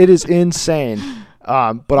like it is insane.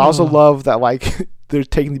 But I also love that like they're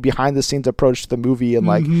taking the behind the scenes approach to the movie, and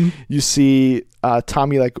like you see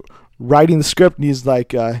Tommy like writing the script, and he's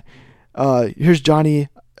like, here's Johnny.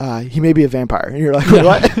 He may be a vampire, and you're like,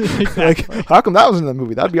 what? Exactly. Like, how come that was in the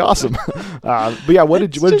movie? That'd be awesome. But yeah, what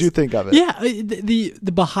did you think of it? Yeah, the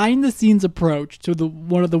behind the scenes approach to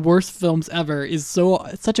one of the worst films ever is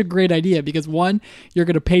such a great idea, because one, you're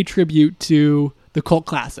going to pay tribute to the cult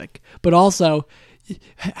classic, but also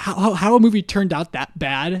how a movie turned out that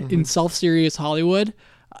bad in self-serious Hollywood,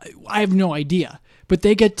 I have no idea. But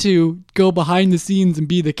they get to go behind the scenes and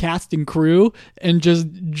be the cast and crew and just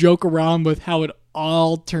joke around with how it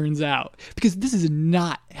all turns out, because this is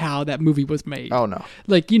not how that movie was made. Oh no.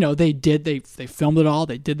 Like, they filmed it all,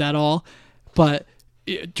 they did that all, but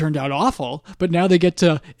it turned out awful. But now they get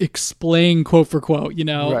to explain, quote for quote,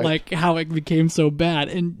 right, like how it became so bad.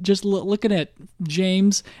 And just looking at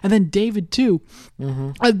James and then David too,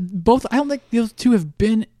 both, I don't think those two have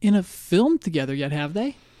been in a film together yet, have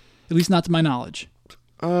they? At least not to my knowledge.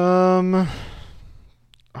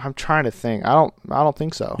 I'm trying to think. I don't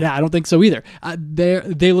think so. Yeah, I don't think so either.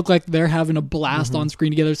 They look like they're having a blast on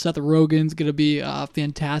screen together. Seth Rogen's gonna be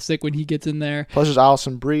fantastic when he gets in there. Plus, there's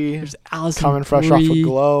Alison Brie. Coming fresh off of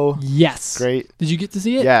Glow. Yes, great. Did you get to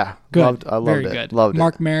see it? Yeah, good. I loved Very it. good. Loved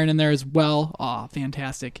Mark it. Maron in there as well. Oh,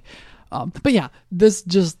 fantastic. But yeah, this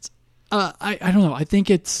just I don't know. I think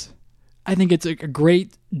it's a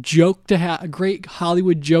great joke to have, a great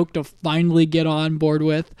Hollywood joke to finally get on board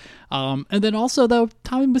with. And then also, though,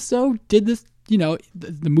 Tommy Wiseau did this,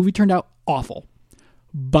 the movie turned out awful,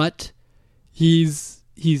 but he's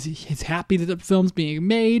happy that the film's being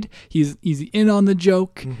made. He's in on the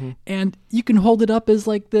joke, and you can hold it up as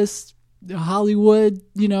like this Hollywood,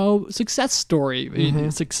 success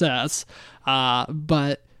story, success.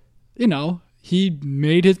 But, he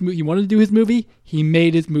made his movie. He wanted to do his movie. He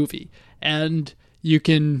made his movie. And you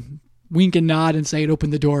can wink and nod and say it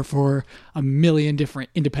opened the door for a million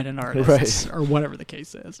different independent artists, right, or whatever the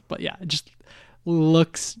case is. But yeah, it just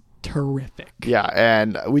looks terrific. Yeah,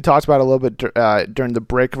 and we talked about it a little bit during the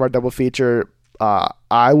break of our double feature.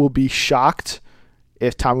 I will be shocked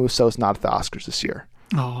if Tommy Wiseau is not at the Oscars this year.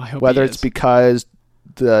 Oh, I hope whether it's because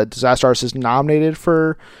the Disaster Artist is nominated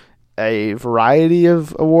for a variety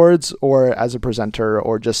of awards, or as a presenter,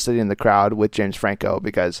 or just sitting in the crowd with James Franco,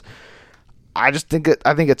 because I think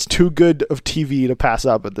it's too good of TV to pass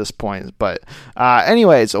up at this point. But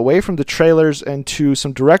anyways, away from the trailers and to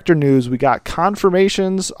some director news, we got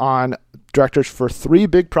confirmations on directors for 3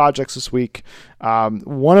 big projects this week.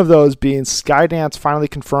 One of those being Skydance finally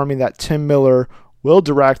confirming that Tim Miller will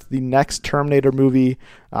direct the next Terminator movie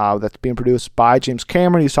that's being produced by James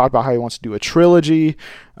Cameron. He's talked about how he wants to do a trilogy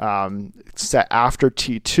set after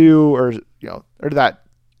T2, or that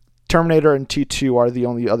Terminator and T2 are the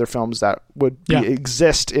only other films that would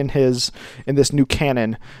exist in this new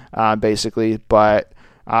canon, basically. But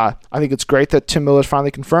I think it's great that Tim Miller's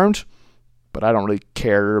finally confirmed, but I don't really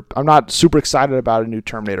care. I'm not super excited about a new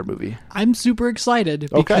Terminator movie. I'm super excited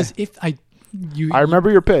because I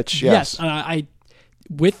remember your pitch. Yes,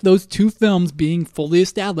 with those 2 films being fully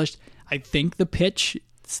established, I think the pitch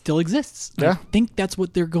still exists. Yeah. I think that's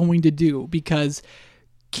what they're going to do, because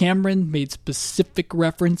Cameron made specific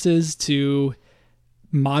references to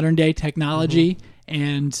modern day technology,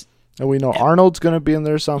 and we know Arnold's going to be in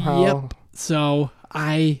there somehow. Yep. So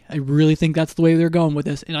I really think that's the way they're going with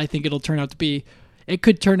this, and I think it could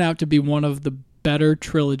turn out to be one of the better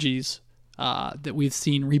trilogies that we've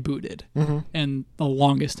seen rebooted in the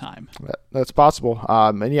longest time. That's possible.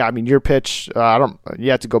 And yeah, I mean, your pitch, you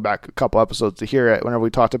have to go back a couple episodes to hear it, whenever we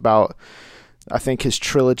talked about, I think, Cameron's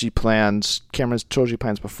trilogy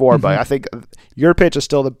plans before, but I think your pitch is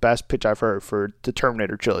still the best pitch I've heard for the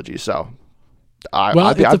Terminator trilogy. So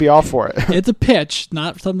I'd be all for it. It's a pitch,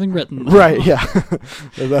 not something written. Right, yeah.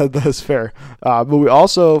 That's fair. But we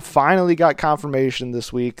also finally got confirmation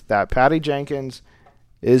this week that Patty Jenkins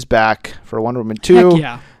is back for Wonder Woman 2.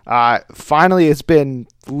 Heck yeah. Finally, it's been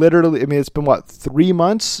 3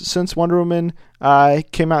 months since Wonder Woman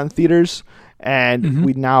came out in theaters, and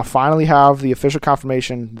we now finally have the official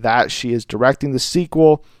confirmation that she is directing the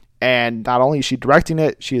sequel, And not only is she directing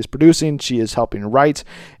it, she is producing, she is helping write,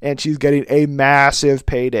 and she's getting a massive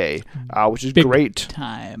payday, which is Big great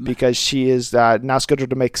time. because she is now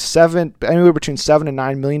scheduled to make anywhere between $7 and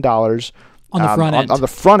 $9 million on the front end. On the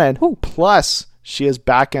front end, Ooh. plus she has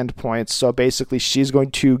back end points. So basically, she's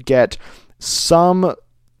going to get some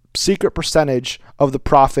secret percentage of the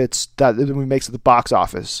profits that the movie makes at the box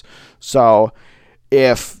office. So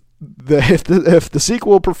if the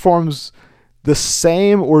sequel performs the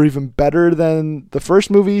same or even better than the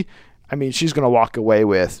first movie, I mean, she's going to walk away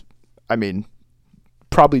with, I mean,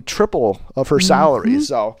 probably triple of her salary.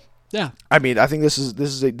 So, yeah, I mean, I think this is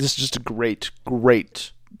just a great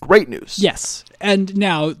news. Yes, and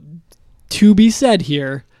now to be said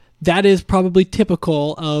here, that is probably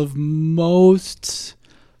typical of most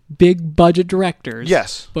big budget directors.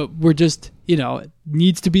 Yes, but we're just, it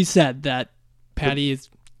needs to be said that Patty is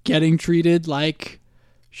getting treated like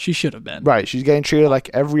she should have been. Right. She's getting treated like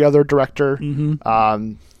every other director.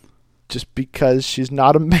 Mm-hmm. Just because she's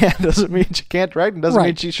not a man doesn't mean she can't direct and doesn't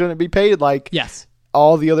mean she shouldn't be paid like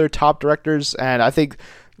all the other top directors. And I think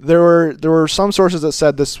there were some sources that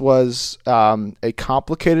said this was a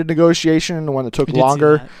complicated negotiation, one that took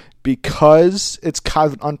longer because it's kind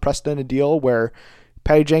of an unprecedented deal where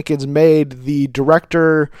Patty Jenkins made the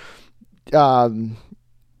director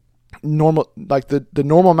normal, like the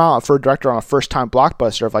normal amount for a director on a first time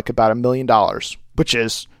blockbuster of like about $1 million, which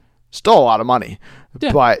is still a lot of money.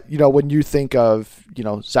 Yeah. But when you think of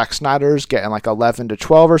Zack Snyder's getting like 11 to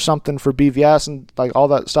 12 or something for BVS and like all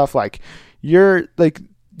that stuff, like you're like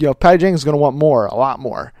Patty Jenkins is going to want a lot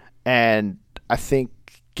more, and I think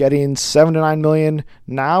getting $7 to $9 million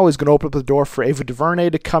now is going to open up the door for Ava DuVernay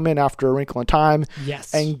to come in after A Wrinkle in Time,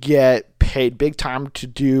 and get paid big time to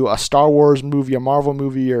do a Star Wars movie, a Marvel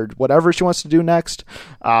movie, or whatever she wants to do next.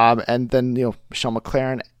 And then Michelle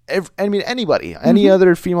MacLaren. Anybody, any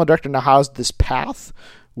other female director now has this path,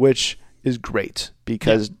 which is great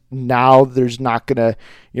because now there's not gonna,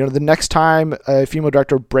 the next time a female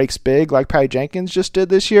director breaks big like Patty Jenkins just did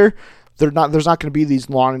this year, there's not going to be these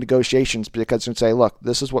long negotiations because they're going to say, look,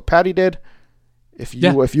 this is what Patty did. If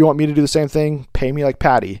you want me to do the same thing, pay me like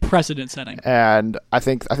Patty. Precedent setting. And I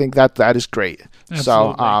think that is great.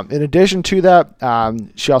 Absolutely. So in addition to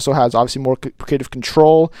that, she also has obviously more creative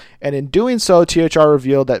control. And in doing so, THR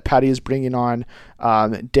revealed that Patty is bringing on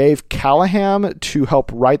Dave Callaham to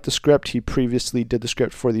help write the script. He previously did the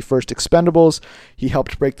script for the first Expendables. He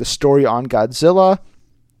helped break the story on Godzilla,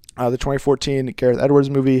 the 2014 Gareth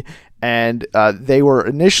Edwards movie. And they were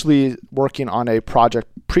initially working on a project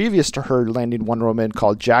previous to her landing Wonder Woman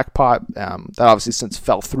called Jackpot. That obviously since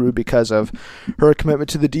fell through because of her commitment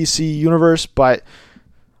to the DC universe. But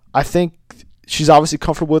I think she's obviously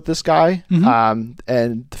comfortable with this guy.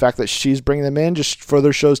 And the fact that she's bringing them in just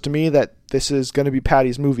further shows to me that this is going to be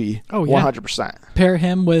Patty's movie. 100%. Pair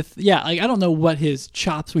him with, I don't know what his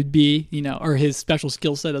chops would be, or his special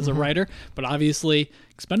skill set as a writer. But obviously,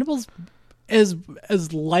 Expendables, as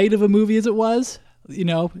light of a movie as it was,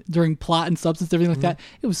 during plot and substance, everything like that,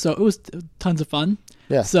 it was tons of fun.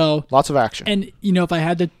 Yeah. So lots of action. And if I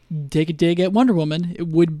had to take a dig at Wonder Woman, it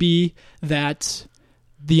would be that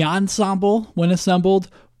the ensemble, when assembled,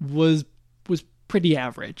 was pretty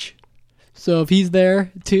average. So if he's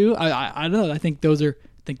there too, I don't know. I think the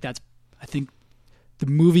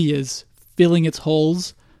movie is filling its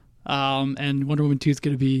holes. And Wonder Woman 2 is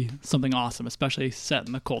going to be something awesome, especially set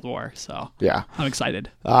in the Cold War. So yeah, I'm excited.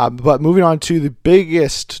 But moving on to the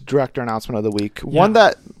biggest director announcement of the week, one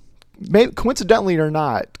that coincidentally or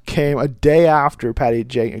not came a day after Patty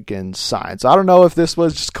Jenkins signed. So I don't know if this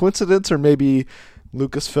was just coincidence or maybe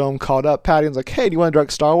Lucasfilm called up Patty and was like, "Hey, do you want to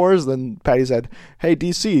direct Star Wars?" Then Patty said, "Hey,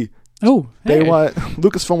 DC."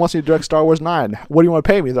 Lucasfilm wants me to direct Star Wars 9. What do you want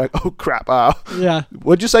to pay me? They're like, oh crap.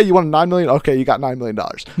 What'd you say? You wanted $9 million? Okay, you got $9 million.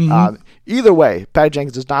 Either way, Patty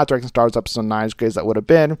Jenkins is not directing Star Wars Episode 9, as great as that would have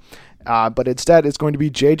been. But instead, it's going to be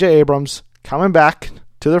J.J. Abrams coming back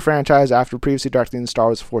to the franchise after previously directing Star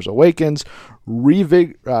Wars Force Awakens,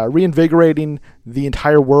 reinvigorating the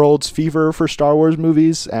entire world's fever for Star Wars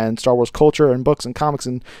movies and Star Wars culture and books and comics.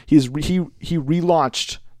 And he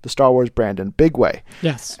relaunched the Star Wars brand in a big way.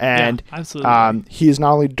 Yes. And absolutely. He is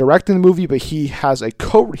not only directing the movie, but he has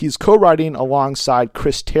he's co-writing alongside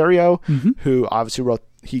Chris Terrio, who obviously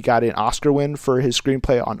he got an Oscar win for his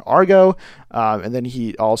screenplay on Argo. And then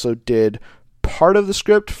he also did part of the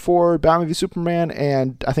script for Batman v Superman,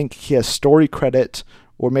 and I think he has story credit,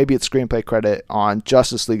 or maybe it's screenplay credit, on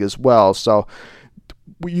Justice League as well. So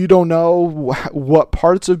you don't know what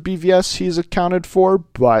parts of BVS he's accounted for,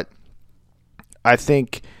 but I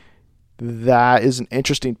think that is an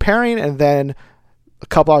interesting pairing. And then a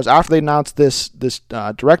couple hours after they announced this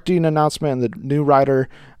directing announcement and the new writer,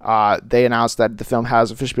 they announced that the film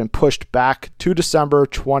has officially been pushed back to December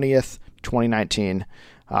 20th, 2019.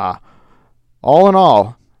 All in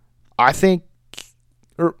all, I think,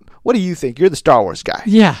 or what do you think? You're the Star Wars guy.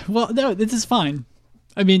 Yeah, well, no, this is fine.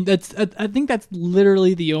 I mean, I think that's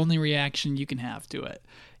literally the only reaction you can have to it.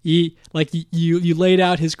 You laid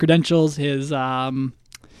out his credentials, his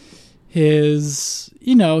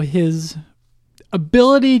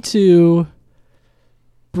ability to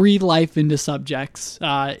breathe life into subjects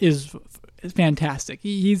is fantastic.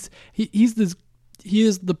 He is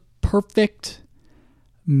the perfect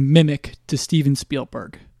mimic to Steven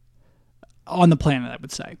Spielberg on the planet, I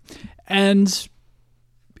would say, and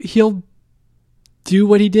he'll do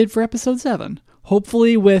what he did for Episode 7.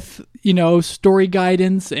 Hopefully with, story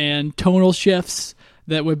guidance and tonal shifts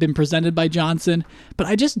that would have been presented by Johnson. But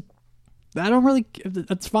I don't really,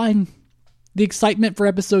 that's fine. The excitement for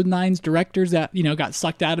Episode 9's directors that, got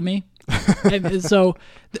sucked out of me. And so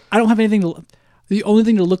I don't have anything the only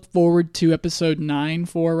thing to look forward to Episode 9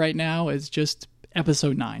 for right now is just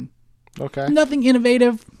Episode 9. Okay. Nothing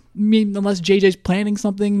innovative, unless JJ's planning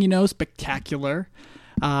something, spectacular.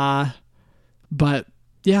 But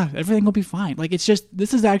yeah, everything will be fine. Like, it's just,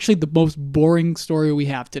 this is actually the most boring story we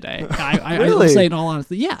have today. I will say in all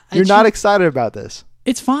honesty. Yeah. You're not excited about this?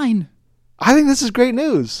 It's fine. I think this is great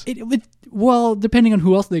news. Well, depending on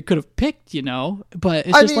who else they could have picked, but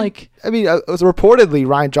it's reportedly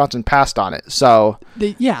Rian Johnson passed on it. So,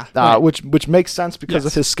 right. which makes sense because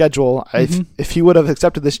of his schedule. Mm-hmm. If he would have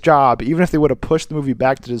accepted this job, even if they would have pushed the movie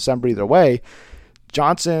back to December either way,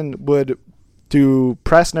 Johnson would do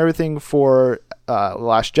press and everything for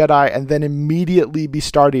Last Jedi, and then immediately be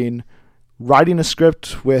starting writing a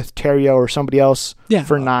script with Terrio or somebody else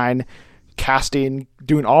for 9, casting,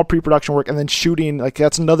 doing all pre-production work, and then shooting. Like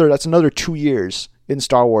that's another 2 years in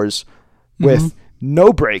Star Wars with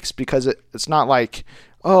no breaks, because it's not like,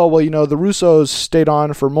 oh well, the Russos stayed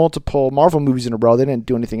on for multiple Marvel movies in a row. They didn't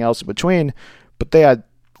do anything else in between, but they had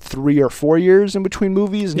 3 or 4 years in between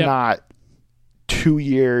movies, not 2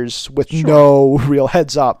 years with no real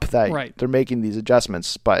heads up that they're making these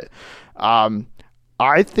adjustments. But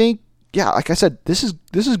I think, like I said, this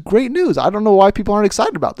is great news. I don't know why people aren't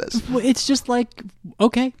excited about this. Well, it's just like,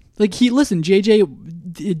 okay, like JJ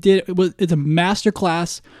it's a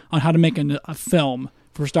masterclass on how to make a film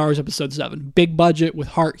for Star Wars Episode 7. Big budget with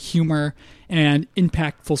heart, humor, and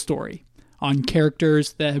impactful story on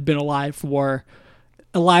characters that have been alive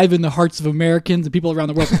in the hearts of Americans and people around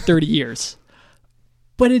the world for 30 years.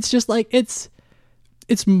 But it's just like, it's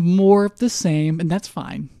more of the same, and that's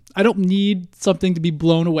fine. I don't need something to be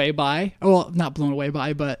blown away by. Well, not blown away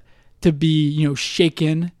by, but to be,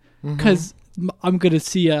 shaken. Because I'm going to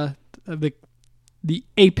see the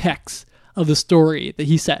apex of the story that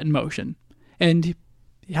he set in motion. And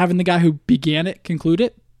having the guy who began it conclude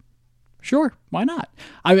it, sure, why not?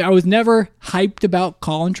 I was never hyped about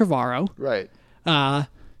Colin Trevorrow. Right. But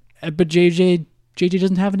JJ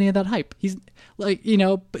doesn't have any of that hype. He's like,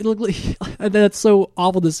 that's so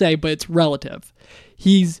awful to say, but it's relative.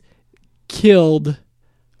 He's killed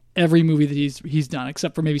every movie that he's done,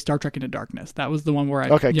 except for maybe Star Trek Into Darkness. That was the one where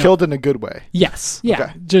killed in a good way. Yes. Yeah.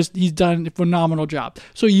 Okay. Just, he's done a phenomenal job.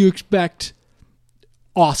 So you expect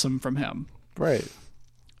awesome from him. Right.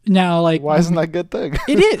 Now, like, why isn't that a good thing?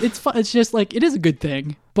 It is. It's fun. It's just like, it is a good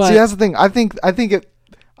thing. But see, that's the thing.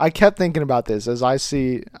 I kept thinking about this I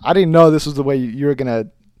didn't know this was the way you were going to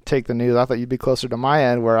take the news. I thought you'd be closer to my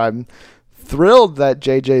end, where I'm thrilled that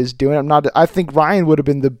JJ is doing it. I think Ryan would have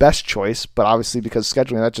been the best choice, but obviously because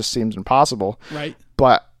scheduling, that just seems impossible. Right.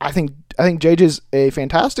 But I think JJ's a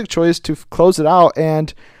fantastic choice to close it out,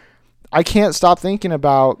 and I can't stop thinking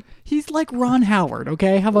about. He's like Ron Howard,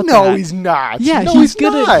 okay? How about that? No, he's not. Yeah, no, he's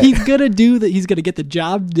gonna do that. He's gonna get the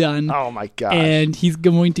job done. Oh my god! And he's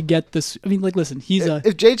going to get this. I mean, like, listen,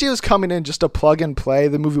 if JJ was coming in just to plug and play,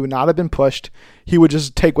 the movie would not have been pushed. He would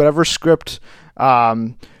just take whatever script.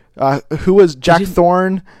 Who was Jack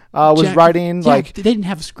Thorne was writing? Yeah, they didn't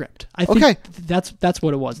have a script. I think that's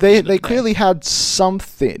what it was. They clearly had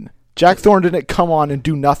something. Jack Thorne didn't come on and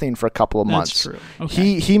do nothing for a couple of months. That's true.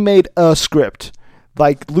 Okay. He made a script.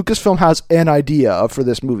 Like, Lucasfilm has an idea for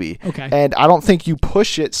this movie. Okay. And I don't think you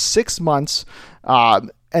push it 6 months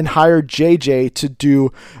and hire JJ to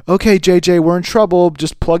do, okay, JJ, we're in trouble,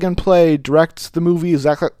 just plug and play, direct the movie.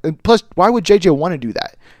 Exactly. And plus, why would JJ want to do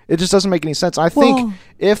that? It just doesn't make any sense. I think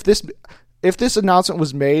if this announcement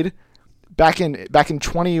was made back in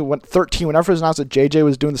 2013, whenever it was announced that JJ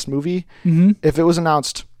was doing this movie, if it was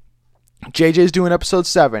announced JJ's doing Episode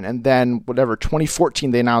 7, and then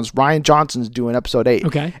 2014 they announced Rian Johnson's doing Episode 8.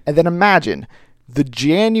 Okay. And then imagine the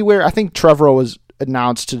January, I think Trevorrow was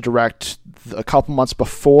announced to direct a couple months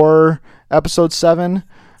before episode 7.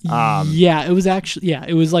 Yeah, it was actually,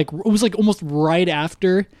 it was like almost right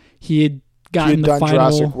after he had gotten the done final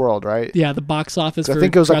Jurassic World, right? Yeah, the box office. I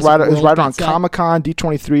think it was like right around Comic-Con,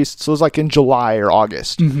 D23, so it was like in July or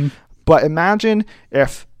August. Mm-hmm. But imagine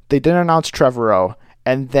if they didn't announce Trevorrow,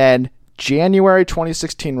 and then January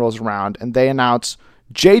 2016 rolls around, and they announce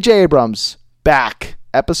J.J. Abrams back,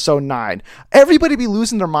 episode 9. Everybody would be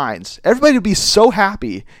losing their minds. Everybody would be so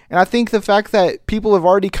happy. And I think the fact that people have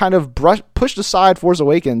already kind of pushed aside Force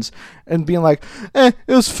Awakens and being like, it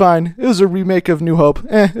was fine. It was a remake of New Hope.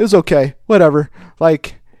 It was okay. Whatever.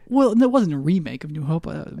 Like, well, it wasn't a remake of New Hope.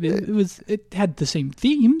 It had the same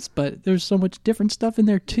themes, but there's so much different stuff in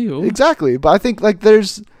there too. Exactly. But I think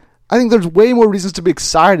there's way more reasons to be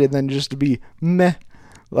excited than just to be meh,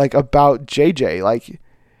 like, about JJ. Like,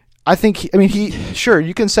 I think sure,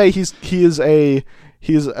 you can say he's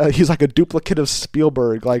like a duplicate of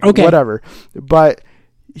Spielberg, like, okay, whatever. But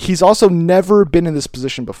he's also never been in this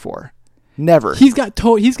position before. Never. He's got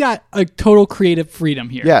a total creative freedom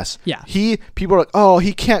here. Yes. Yeah. People are like, oh,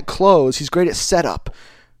 he can't close. He's great at setup,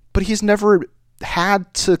 but he's never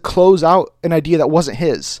had to close out an idea that wasn't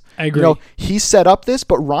his. I agree. He set up this,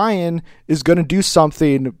 but Ryan is going to do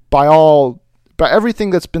something by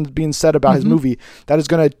everything that's been being said about his movie that is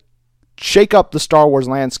going to shake up the Star Wars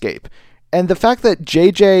landscape. And the fact that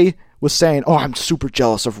JJ was saying, oh, I'm super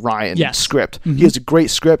jealous of Ryan's script. Mm-hmm. He has a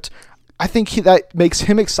great script. I think that makes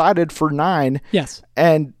him excited for 9. Yes.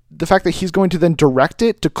 And the fact that he's going to then direct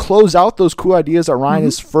it to close out those cool ideas that Ryan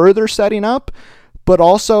is further setting up, but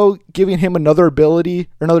also giving him another ability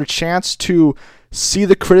or another chance to see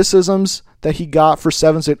the criticisms that he got for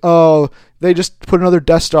 7, saying, oh, they just put another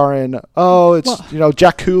Death Star in. Oh, it's,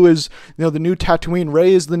 Jakku is, the new Tatooine.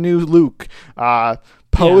 Rey is the new Luke.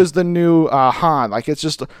 Poe is the new Han. Like, it's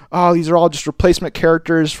just, these are all just replacement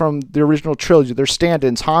characters from the original trilogy. They're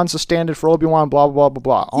stand-ins. Han's a stand-in for Obi-Wan, blah, blah, blah,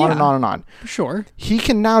 blah, blah. On and on and on. Sure. He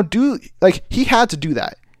can now do, he had to do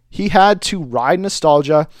that. He had to ride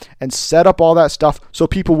nostalgia and set up all that stuff so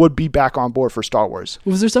people would be back on board for Star Wars.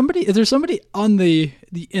 Is there somebody on the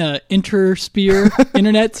intersphere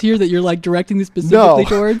internets here that you're like directing this specifically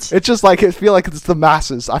towards? It's just like, I feel like it's the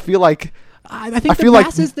masses. I feel like I think the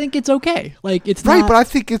masses think it's okay. Like, it's right, not, but I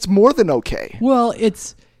think it's more than okay. Well,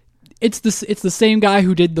 it's the same guy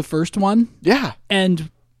who did the first one. Yeah.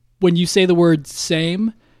 And when you say the word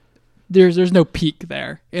same, there's no peak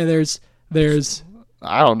there. And there's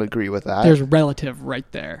I don't agree with that. There's relative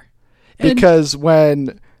right there. Because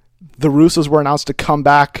when the Russos were announced to come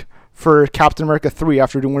back for Captain America 3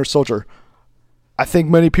 after doing Winter Soldier, I think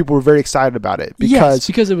many people were very excited about it. Because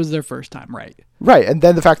it was their first time, right? Right. And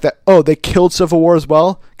then the fact that, they killed Civil War as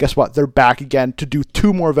well. Guess what? They're back again to do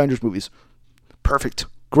 2 more Avengers movies. Perfect.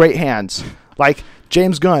 Great hands. Like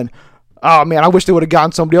James Gunn. Oh, man, I wish they would have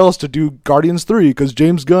gotten somebody else to do Guardians 3 because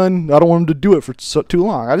James Gunn, I don't want him to do it for too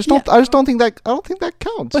long. I don't think that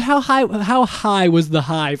counts. But how high was the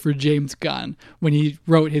high for James Gunn when he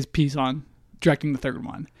wrote his piece on directing the third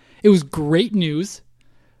one? It was great news,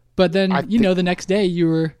 but then the next day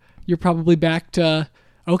you're probably back to,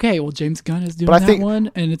 okay, well, James Gunn is doing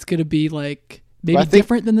one, and it's going to be like maybe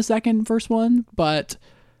different than the first one, but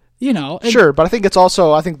sure, but I think it's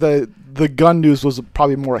also, the Gunn news was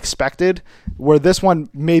probably more expected, where this one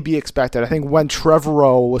may be expected. I think when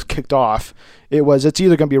Trevorrow was kicked off, it's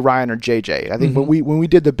either going to be Ryan or JJ. I think when we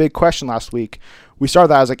did the big question last week, we started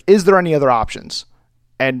that. I was like, is there any other options?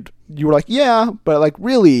 And you were like, yeah, but like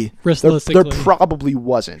really, there probably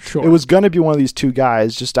wasn't. Sure. It was going to be one of these 2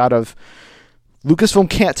 guys just out of Lucasfilm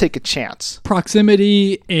can't take a chance.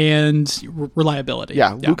 Proximity and reliability.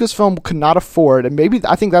 Yeah, Lucasfilm could not afford, and maybe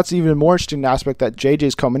I think that's even more interesting aspect that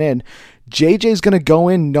JJ's coming in. JJ's going to go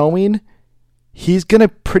in knowing he's going to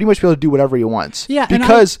pretty much be able to do whatever he wants. Yeah,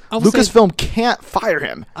 because Lucasfilm can't fire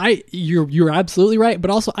him. You're absolutely right, but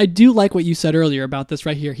also I do like what you said earlier about this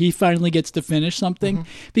right here. He finally gets to finish something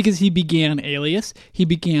because he began Alias, he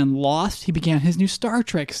began Lost, he began his new Star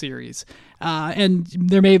Trek series. And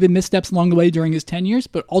there may have been missteps along the way during his 10 years,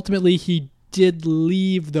 but ultimately he did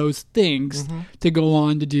leave those things to go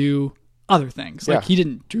on to do other things. Like he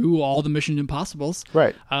didn't do all the Mission Impossibles.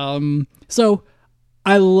 Right. So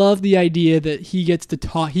I love the idea that he gets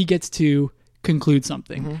to conclude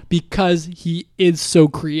something because he is so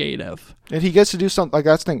creative. And he gets to do something, like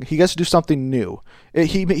that's the thing, he gets to do something new.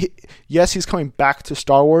 Yes, he's coming back to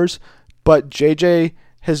Star Wars, but JJ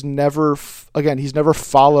has never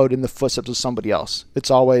followed in the footsteps of somebody else. It's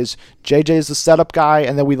always JJ is the setup guy,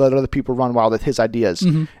 and then we let other people run wild with his ideas.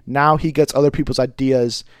 Now he gets other people's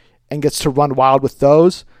ideas and gets to run wild with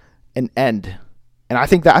those and end. And I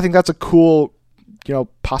think that's a cool,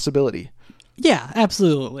 possibility. Yeah,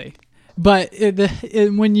 absolutely. But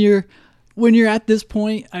when you're at this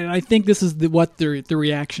point, I think this is what the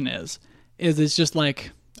reaction is it's just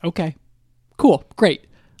like, okay, cool, great.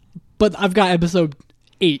 But I've got episode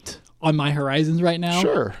 8 on my horizons right now.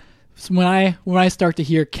 Sure. So when I start to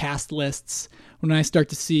hear cast lists, when I start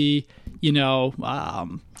to see,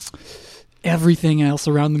 everything else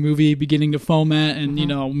around the movie beginning to foment, and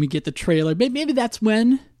when we get the trailer, maybe that's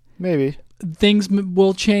when things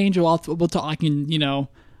will change. We'll talk. I can,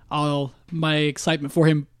 my excitement for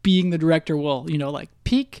him being the director will,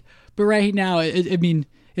 peak. But right now,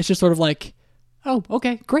 it's just sort of like, oh,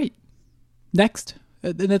 okay, great, next,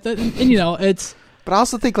 and it's. But I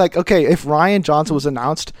also think, like, okay, if Rian Johnson was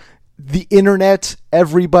announced, the internet,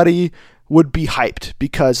 everybody would be hyped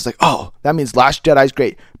because it's like, oh, that means Last Jedi's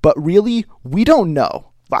great. But really, we don't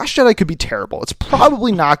know. Last Jedi could be terrible. It's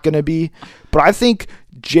probably not going to be. But I think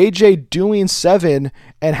JJ doing 7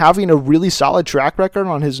 and having a really solid track record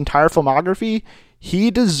on his entire filmography, he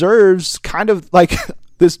deserves kind of like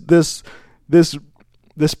this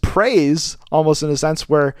praise, almost in a sense,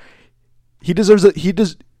 where he deserves it. He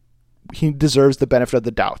deserves the benefit of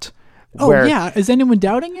the doubt. Oh, yeah. Is anyone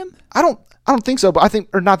doubting him? I don't think so, but I think,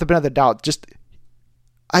 or not the benefit of the doubt, just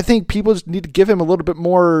I think people just need to give him a little bit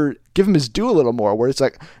more, give him his due a little more, where it's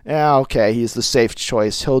like, yeah, okay, he's the safe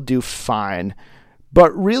choice. He'll do fine.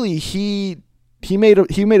 But really, he made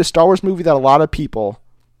a Star Wars movie that a lot of people,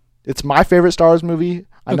 it's my favorite Star Wars movie.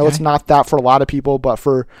 I know it's not that for a lot of people, but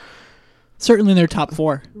for certainly in their top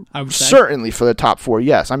 4, I would say. Certainly for the top 4,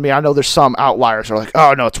 yes. I mean, I know there's some outliers who are like,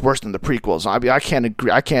 oh, no, it's worse than the prequels. I mean, I can't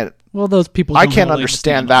agree. Well, those people I can't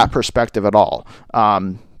understand that perspective at all.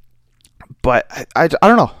 But I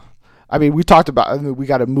don't know. I mean, we talked about, we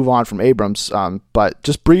got to move on from Abrams. But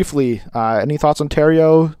just briefly, any thoughts on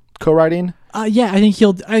Terrio co-writing? Yeah, I think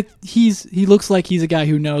he looks like he's a guy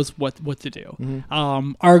who knows what to do.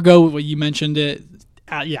 Mm-hmm. Argo, what you mentioned it.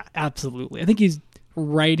 Yeah, absolutely. I think he's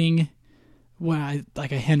writing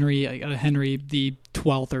like a Henry the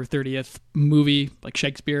 12th or 30th movie, like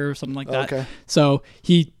Shakespeare or something like that. Okay. So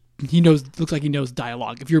he knows, looks like he knows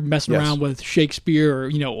dialogue. If you're messing around with Shakespeare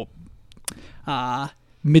or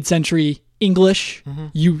mid-century English,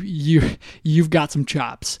 you've got some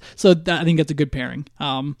chops. So I think that's a good pairing.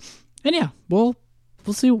 And yeah, we'll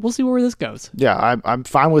see where this goes. Yeah, I'm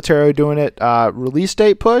fine with Terrio doing it. Release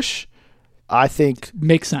date push, I think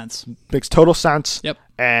makes sense. Makes total sense. Yep.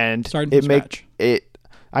 And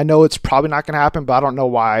I know it's probably not going to happen, but I don't know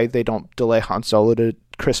why they don't delay Han Solo to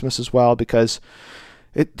Christmas as well, because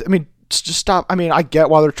just stop. I mean, I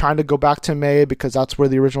get why they're trying to go back to May because that's where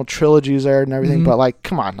the original trilogy is aired and everything, but like,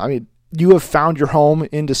 come on. I mean, you have found your home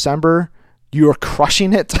in December. You are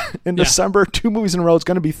crushing it in December. 2 movies in a row. It's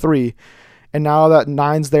going to be 3. And now that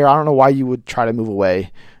 9's there, I don't know why you would try to move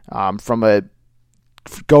away from a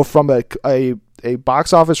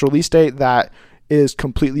box office release date that is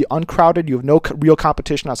completely uncrowded. You have no real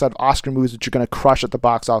competition outside of Oscar movies that you're going to crush at the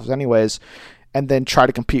box office anyways, and then try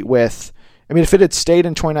to compete with. I mean, if it had stayed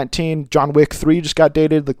in 2019, John Wick 3 just got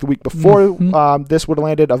dated like the week before this would have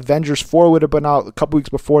landed. Avengers 4 would have been out a couple weeks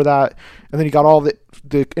before that, and then you got all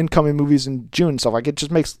the incoming movies in June. So like,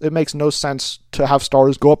 it makes no sense to have Star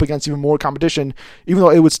Wars go up against even more competition, even though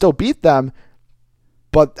it would still beat them.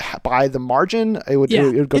 But by the margin, it would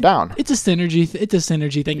go down. It's a synergy. It's a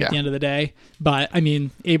synergy thing at the end of the day. But I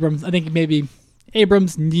mean, I think maybe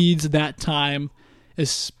Abrams needs that time,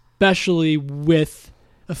 especially with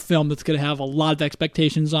a film that's going to have a lot of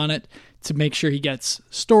expectations on it, to make sure he gets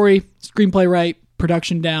story, screenplay right,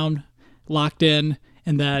 production down, locked in,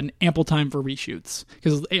 and then ample time for reshoots.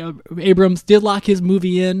 Because Abrams did lock his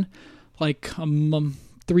movie in like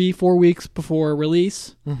 3-4 weeks before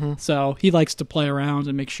release, so he likes to play around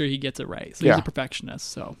and make sure he gets it right. So he's a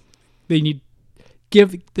perfectionist. So they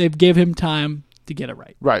gave him time to get it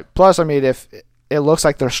right. Right. Plus, I mean, if it looks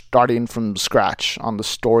like they're starting from scratch on the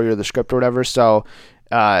story or the script or whatever, so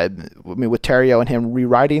I mean, with Terrio and him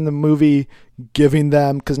rewriting the movie, giving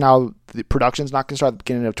them, because now the production's not going to start at the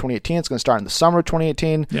beginning of 2018, it's going to start in the summer of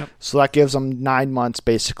 2018. Yep. So that gives them 9 months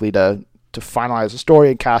basically to finalize the story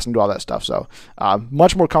and cast and do all that stuff. So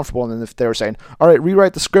much more comfortable than if they were saying, all right,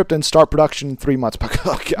 rewrite the script and start production in 3 months.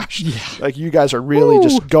 Oh gosh, like you guys are really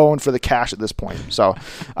just going for the cash at this point. So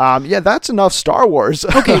that's enough Star Wars.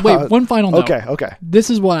 Okay, wait, one final note. Okay. This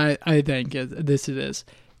is what I think it is.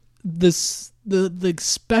 The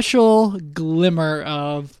special glimmer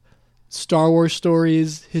of Star Wars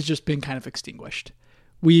stories has just been kind of extinguished.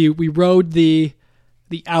 We rode the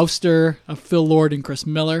ouster of Phil Lord and Chris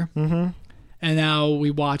Miller, and now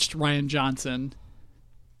we watched Rian Johnson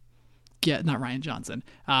Colin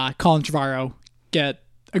Trevorrow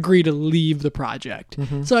agree to leave the project.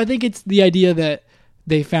 So I think it's the idea that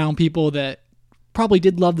they found people that probably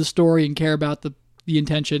did love the story and care about the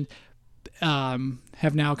intention,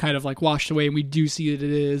 have now kind of like washed away, and we do see that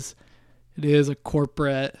it is a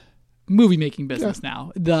corporate movie making business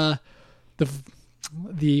now. The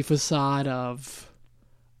facade of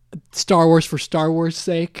Star Wars for Star Wars'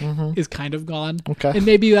 sake is kind of gone. Okay. And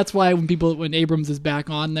maybe that's why when Abrams is back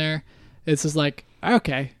on there, it's just like,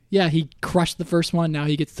 okay, yeah, he crushed the first one, now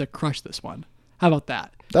he gets to crush this one. How about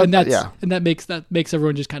that? And that makes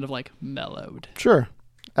everyone just kind of like mellowed. Sure.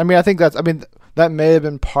 I mean, I think that may have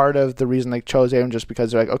been part of the reason they chose Abrams, just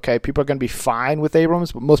because they're like, okay, people are going to be fine with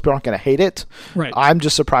Abrams, but most people aren't going to hate it. Right. I'm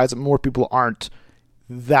just surprised that more people aren't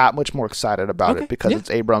that much more excited about it because it's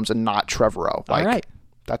Abrams and not Trevorrow. Like, all right.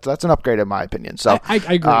 That's an upgrade in my opinion. So I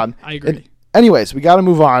agree. I agree. Anyways, we got to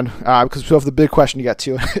move on because we have the big question to get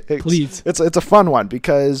to. Please. It's a fun one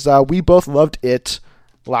because we both loved it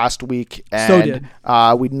last week, and so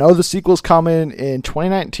did. We know the sequel's coming in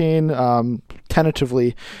 2019,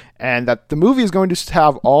 tentatively, and that the movie is going to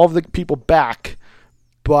have all of the people back,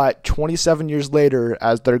 but 27 years later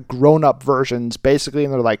as their grown-up versions, basically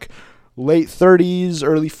in their like late 30s,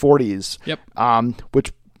 early 40s. Yep.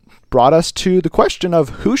 Which brought us to the question of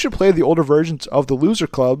who should play the older versions of the Loser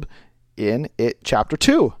Club in It Chapter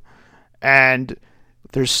 2. And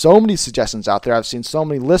there's so many suggestions out there. I've seen so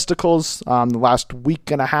many listicles the last week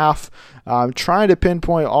and a half trying to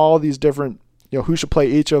pinpoint all these different, who should play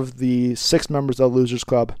each of the 6 members of the Losers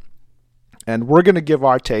Club. And we're going to give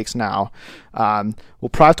our takes now. We'll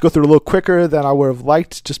probably have to go through it a little quicker than I would have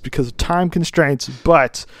liked just because of time constraints.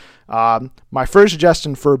 But my first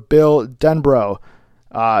suggestion for Bill Denbrough,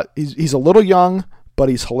 he's a little young, but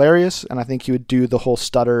he's hilarious, and I think he would do the whole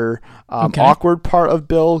stutter, awkward part of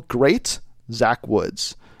Bill great. Zach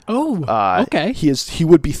Woods. Oh, okay. He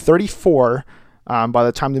would be 34 by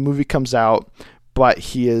the time the movie comes out, but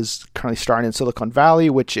he is currently starring in Silicon Valley,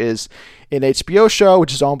 which is an HBO show,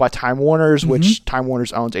 which is owned by Time Warner's, which Time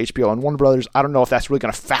Warner's owns HBO and Warner Brothers. I don't know if that's really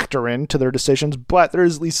going to factor into their decisions, but there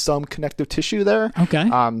is at least some connective tissue there. Okay.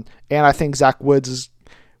 And I think Zach Woods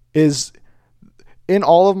is in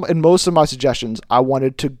most of my suggestions. I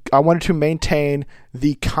wanted to maintain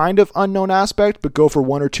the kind of unknown aspect, but go for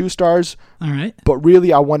 1 or 2 stars. All right. But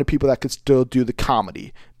really, I wanted people that could still do the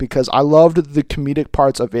comedy, because I loved the comedic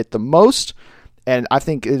parts of it the most, and I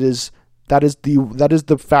think that is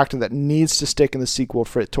the factor that needs to stick in the sequel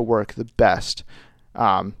for it to work the best.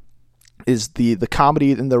 Is the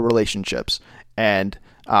comedy and the relationships, and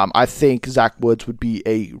I think Zach Woods would be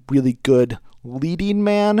a really good leading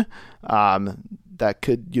man. That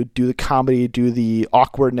could do the comedy, do the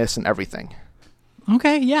awkwardness and everything.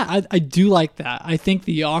 Okay, yeah, I do like that. I think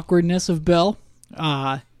the awkwardness of Bill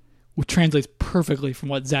translates perfectly from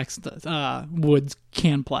what Zach Woods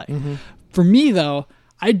can play. Mm-hmm. For me, though,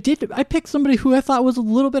 I picked somebody who I thought was a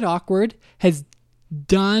little bit awkward, has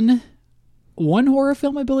done one horror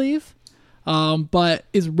film, I believe, but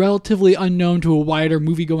is relatively unknown to a wider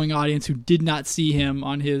movie-going audience who did not see him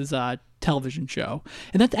on his television show,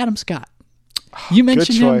 and that's Adam Scott. You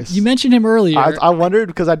mentioned him. You mentioned him earlier. I wondered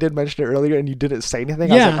because I did mention it earlier, and you didn't say anything.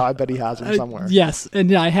 Yeah. I was like, I bet he has him somewhere. Yes,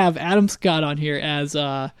 and I have Adam Scott on here as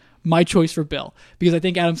my choice for Bill, because I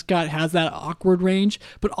think Adam Scott has that awkward range,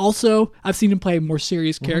 but also I've seen him play more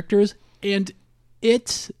serious characters, and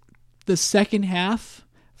the second half,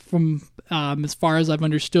 from as far as I've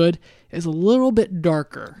understood, is a little bit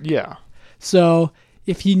darker. Yeah. So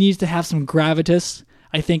if he needs to have some gravitas,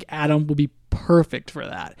 I think Adam will be perfect for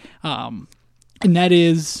that. And that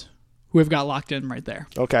is who I've got locked in right there.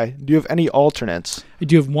 Okay. Do you have any alternates? I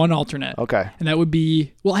do have one alternate. Okay. And that would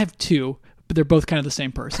be, I have 2, but they're both kind of the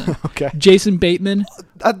same person. Okay. Jason Bateman.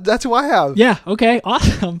 That's who I have. Yeah. Okay.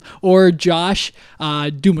 Awesome. Or Josh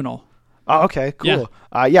Duhamel. Oh, okay. Cool.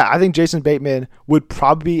 Yeah. I think Jason Bateman would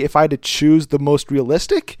probably be, if I had to choose the most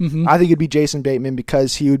realistic, I think it'd be Jason Bateman,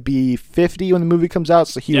 because he would be 50 when the movie comes out,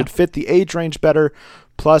 so he would fit the age range better.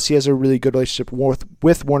 Plus, he has a really good relationship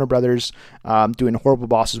with Warner Brothers, doing Horrible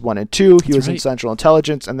Bosses 1 and 2. He was in Central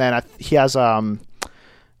Intelligence, and then he has a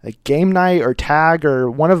Game Night or Tag,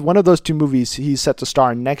 or one of those 2 movies he's set to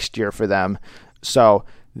star in next year for them. So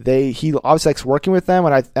he obviously likes working with them,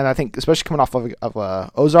 and I think especially coming off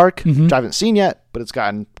of Ozark, which I haven't seen yet, but it's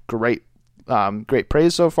gotten great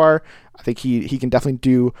praise so far. I think he can definitely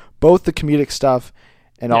do both the comedic stuff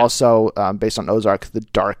and also, based on Ozark, the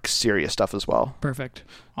dark, serious stuff as well. Perfect.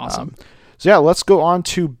 Awesome. So let's go on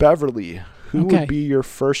to Beverly. Who would be your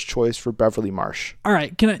first choice for Beverly Marsh? All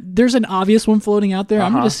right. There's an obvious one floating out there.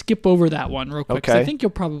 I'm going to skip over that one real quick. Okay. I think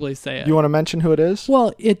you'll probably say it. You want to mention who it is?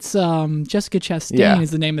 Well, it's Jessica Chastain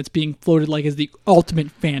is the name that's being floated like as the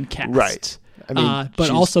ultimate fan cast. Right. I mean, but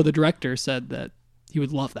also the director said that he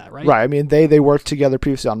would love that, right? Right. I mean, they worked together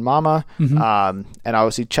previously on Mama, and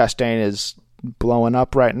obviously Chastain is blowing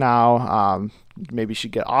up right now. Maybe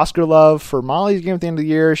she'd get Oscar love for Molly's Game at the end of the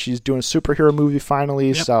year. She's doing a superhero movie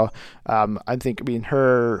finally, so I think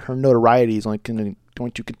her notoriety is only going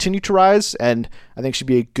to continue to rise, and I think she'd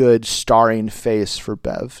be a good starring face for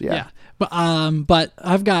Bev. Yeah. But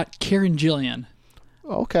I've got Karen Gillan.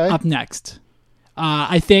 Okay. Up next,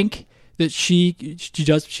 I think that she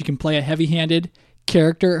can play a heavy-handed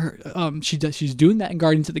character. She's doing that in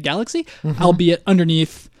Guardians of the Galaxy, albeit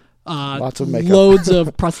underneath. Lots of makeup. Loads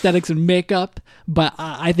of prosthetics and makeup, but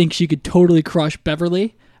I think she could totally crush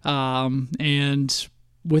Beverly, and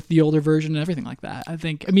with the older version and everything like that. I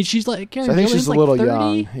mean, she's like Karen. So I think she's a little 30,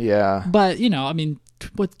 young, yeah. But I mean,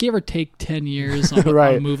 give or take 10 years on,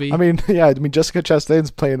 right. on a movie. I mean, yeah. I mean, Jessica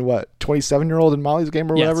Chastain's playing 27-year-old in Molly's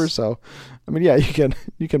Game or whatever. So, I mean, yeah,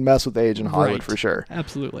 you can mess with age in Hollywood for sure.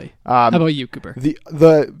 Absolutely. How about you, Cooper?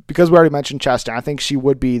 Because we already mentioned Chastain, I think she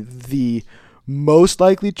would be the most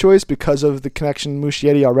likely choice because of the connection to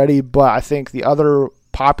Muschietti already, but I think the other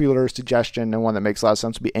popular suggestion and one that makes a lot of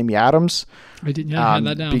sense would be Amy Adams. I didn't have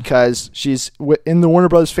that down. Because she's in the Warner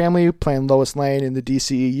Brothers family playing Lois Lane in the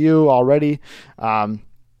DCEU already. And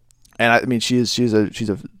I mean, she's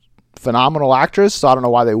a phenomenal actress, so I don't know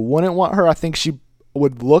why they wouldn't want her. I think she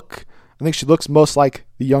looks most like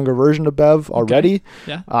the younger version of Bev already.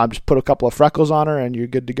 Okay. Yeah. Just put a couple of freckles on her and you're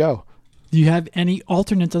good to go. Do you have any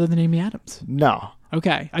alternates other than Amy Adams? No.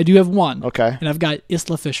 Okay. I do have one. Okay. And I've got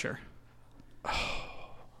Isla Fisher.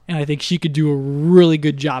 And I think she could do a really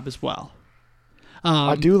good job as well.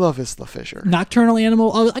 I do love Isla Fisher. Nocturnal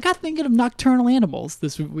Animal. I got thinking of Nocturnal Animals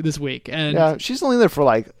this week. And yeah, she's only there for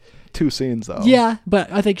like 2 scenes though. Yeah, but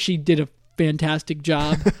I think she did a fantastic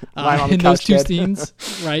job in those 2 scenes.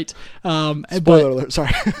 Right. Spoiler alert.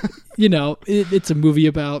 Sorry. It's a movie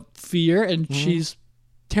about fear, and she's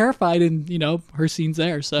terrified in her scenes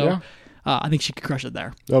there, so I think she could crush it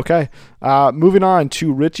there. Okay, moving on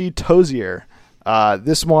to Richie Tozier.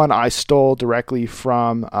 This one I stole directly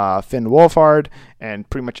from Finn Wolfhard and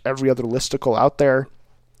pretty much every other listicle out there.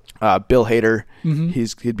 Bill Hader,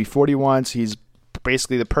 he'd be 41, so he's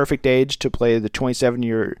basically the perfect age to play the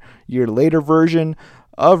 27-year later version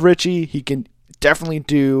of Richie. He can definitely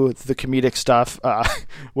do the comedic stuff,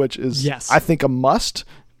 which is I think a must.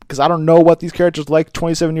 Because I don't know what these characters like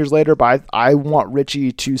 27 years later, but I want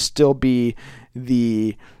Richie to still be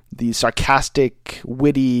the sarcastic,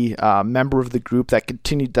 witty member of the group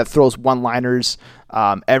that throws one-liners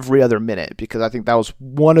every other minute. Because I think that was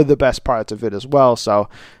one of the best parts of it as well. So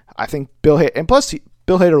I think Bill Hader, and plus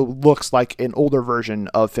Bill Hader looks like an older version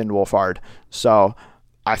of Finn Wolfhard. So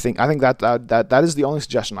I think that is the only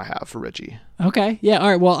suggestion I have for Richie. Okay, yeah, all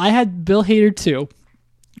right. Well, I had Bill Hader too.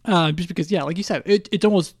 Just because, like you said, it's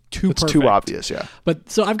almost perfect. It's too obvious, yeah. But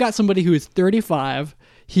so I've got somebody who is 35.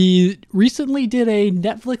 He recently did a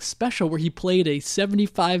Netflix special where he played a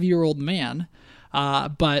 75-year-old man,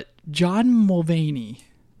 but John Mulaney.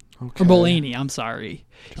 Okay. Or Mulaney, I'm sorry.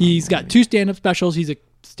 He's got 2 stand-up specials. He's a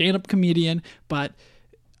stand-up comedian, but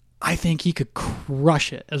I think he could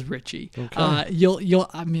crush it as Richie. Okay.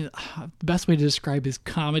 The best way to describe his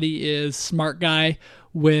comedy is smart guy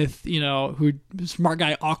with, smart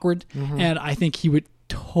guy awkward, and I think he would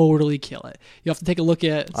totally kill it. You have to take a look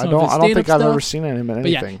at some of his stand-up I don't think stuff. I've ever seen him in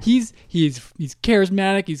anything. But yeah, he's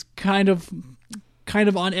charismatic. He's kind of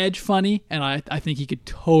on edge funny, and I think he could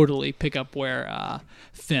totally pick up where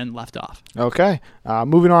Finn left off. Okay.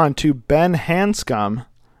 Moving on to Ben Hanscom.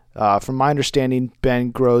 From my understanding,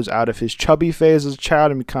 Ben grows out of his chubby phase as a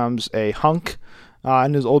child and becomes a hunk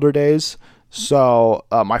in his older days. So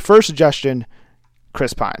my first suggestion,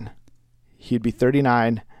 Chris Pine. He'd be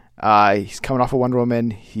 39. He's coming off of Wonder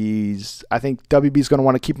Woman. I think WB's going to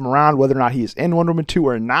want to keep him around, whether or not he's in Wonder Woman 2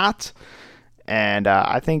 or not. And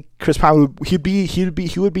I think Chris Pine would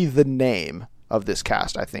be the name of this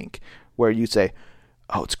cast. I think where you say,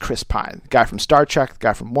 "Oh, it's Chris Pine, the guy from Star Trek, the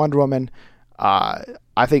guy from Wonder Woman."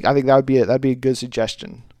 I think that'd be a good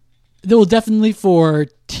suggestion. Well, definitely for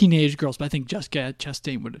teenage girls, but I think Jessica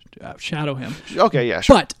Chastain would shadow him. Okay, yeah,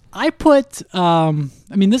 sure. But I put,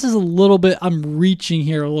 this is a little bit, I'm reaching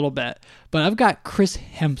here a little bit, but I've got Chris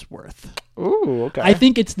Hemsworth. Ooh, okay. I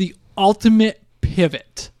think it's the ultimate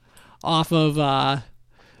pivot off of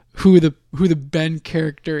who the Ben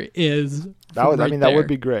character is That would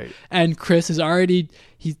be great. And Chris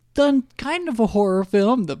he's done kind of a horror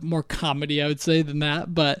film, the more comedy I would say than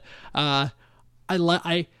that. But I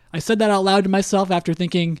said that out loud to myself after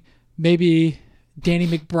thinking maybe Danny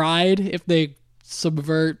McBride if they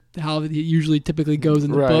subvert how it usually typically goes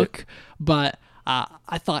in the book. But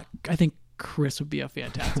I think Chris would be a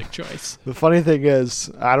fantastic choice. The funny thing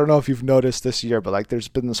is, I don't know if you've noticed this year, but like there's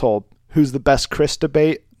been this whole who's the best Chris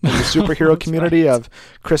debate in the superhero community of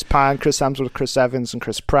Chris Pine, Chris Hemsworth, Chris Evans, and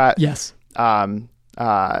Chris Pratt. Yes.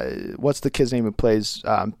 What's the kid's name who plays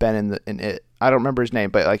Ben in It? I don't remember his name,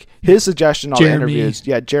 but like his suggestion on the interviews,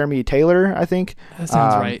 Jeremy Taylor, I think. That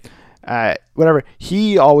sounds right. Whatever.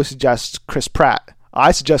 He always suggests Chris Pratt.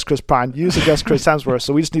 I suggest Chris Pine. You suggest Chris Hemsworth.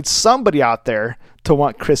 So we just need somebody out there to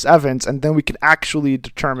want Chris Evans, and then we can actually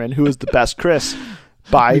determine who is the best Chris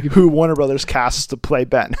by who Warner Brothers casts to play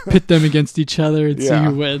Ben. Pit them against each other and see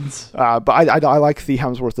who wins. But I like the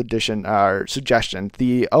Hemsworth edition suggestion.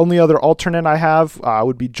 The only other alternate I have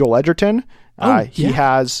would be Joel Edgerton. He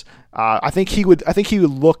has. I think he would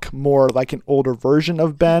look more like an older version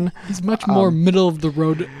of Ben. He's much more middle of the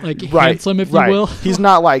road, like handsome, if you will. He's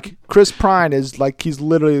not like Chris Pine is like he's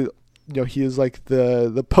literally, he is like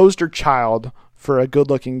the poster child for a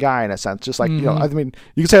good-looking guy in a sense. Just like I mean,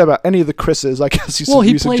 you can say that about any of the Chris's. I guess you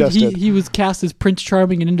suggested. He was cast as Prince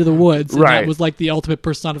Charming in Into the Woods, and that was like the ultimate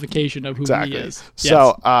personification of who he is.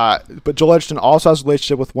 So, but Joel Edgerton also has a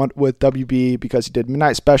relationship with WB because he did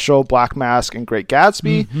Midnight Special, Black Mask, and Great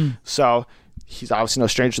Gatsby. Mm-hmm. So he's obviously no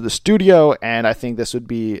stranger to the studio, and I think this would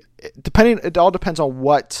be it all depends on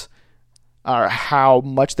what or how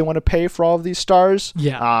much they want to pay for all of these stars.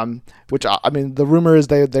 Yeah. Which I mean, the rumor is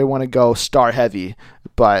they want to go star heavy,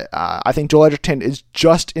 but I think Joel Edgerton is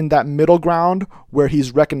just in that middle ground where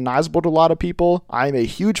he's recognizable to a lot of people. I'm a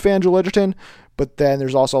huge fan of Joel Edgerton, but then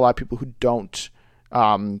there's also a lot of people who don't.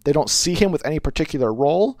 They don't see him with any particular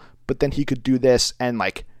role, but then he could do this and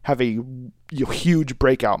like have a huge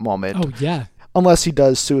breakout moment. Oh yeah. Unless he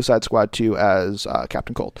does Suicide Squad 2 as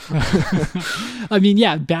Captain Cold. I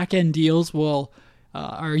mean, back end deals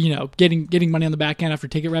are getting money on the back end after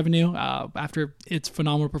ticket revenue after its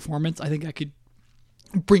phenomenal performance. I think that could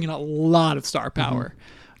bring in a lot of star power.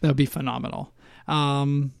 Mm-hmm. That would be phenomenal.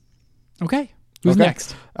 Okay, who's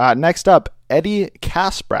next? Next up, Eddie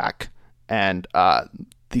Kaspbrak, and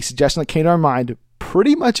the suggestion that came to our mind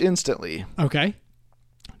pretty much instantly. Okay,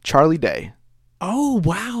 Charlie Day. Oh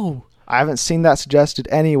wow. I haven't seen that suggested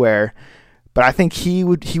anywhere, but I think he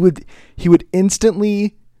would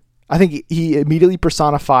instantly. I think he immediately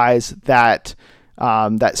personifies that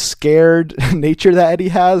scared nature that Eddie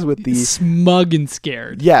has with the smug and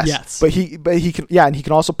scared. Yes. But he can and he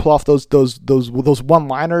can also pull off those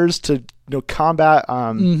one-liners to combat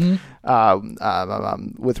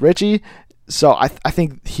with Richie. So I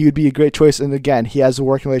think he would be a great choice. And again, he has a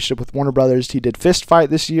working relationship with Warner Brothers. He did Fist Fight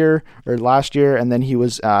this year or last year, and then he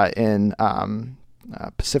was in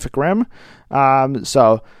Pacific Rim.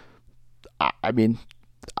 So I mean,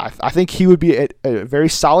 I think he would be a very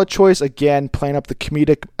solid choice. Again, playing up the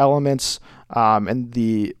comedic elements,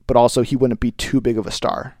 but also he wouldn't be too big of a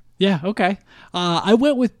star. Yeah. Okay. I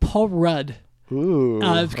went with Paul Rudd. Ooh,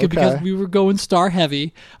 because we were going star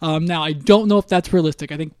heavy. Now I don't know if that's realistic.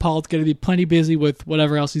 I think Paul's going to be plenty busy with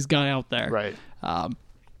whatever else he's got out there. Right.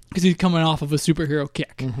 Because he's coming off of a superhero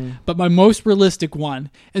kick. Mm-hmm. But my most realistic one,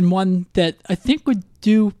 and one that I think would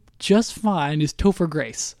do just fine, is Topher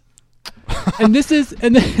Grace. and this is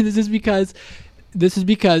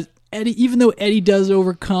because Eddie, even though Eddie does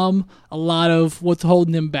overcome a lot of what's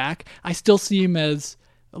holding him back, I still see him as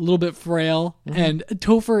a little bit frail. Mm-hmm. And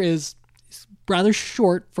Topher is rather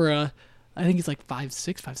short for I think he's like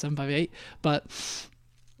 5'6", 5'7", 5'8", but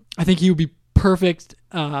I think he would be perfect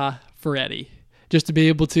for Eddie, just to be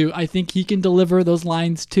able to. I think he can deliver those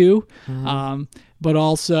lines too, but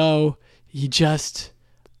also he just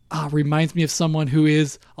reminds me of someone who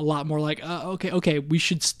is a lot more like, okay, we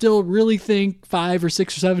should still really think 5 or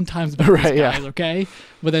 6 or 7 times about these guys, okay,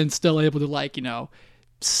 but then still able to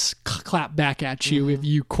clap back at you if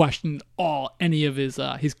you question any of his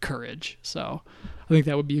courage. So I think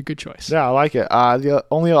that would be a good choice. Yeah, I like it. The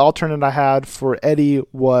only alternate I had for Eddie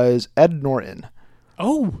was Ed Norton.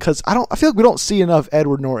 Oh, because I feel like we don't see enough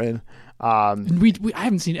Edward Norton. And I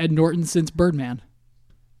haven't seen Ed Norton since Birdman.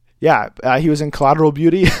 Yeah, he was in Collateral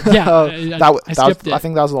Beauty. Yeah, I skipped it. I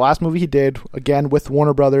think that was the last movie he did, again with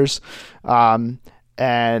Warner Brothers, and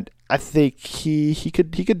I think he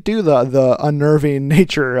could do the unnerving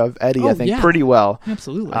nature of Eddie. I think pretty well.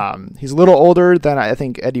 Absolutely. He's a little older than I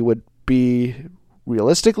think Eddie would be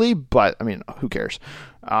realistically, but I mean, who cares?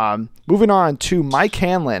 Moving on to Mike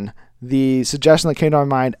Hanlon, the suggestion that came to my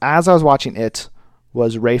mind as I was watching it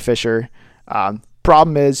was Ray Fisher.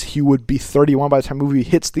 Problem is, he would be 31 by the time the movie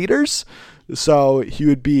hits theaters, so he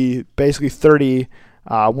would be basically 30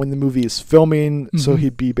 when the movie is filming, so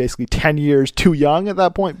he'd be basically 10 years too young at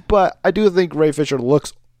that point. But I do think Ray Fisher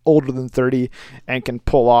looks older than 30 and can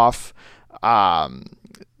pull off that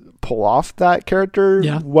character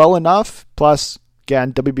well enough. Plus,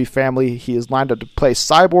 again, WB family, he is lined up to play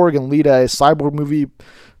Cyborg and lead a Cyborg movie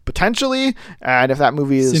potentially, and if that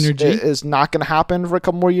movie is not going to happen for a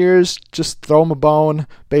couple more years, just throw him a bone,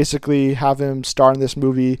 basically have him star in this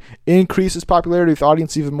movie, increase his popularity with the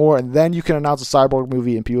audience even more, and then you can announce a Cyborg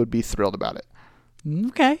movie and people would be thrilled about it.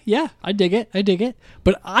 Okay, yeah, I dig it.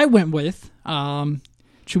 But I went with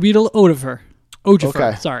Chiwetel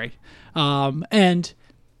Ejiofor, sorry. And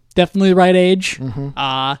definitely the right age.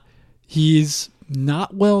 He's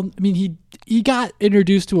not well. I mean, he got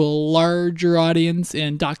introduced to a larger audience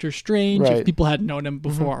in Doctor Strange. If people hadn't known him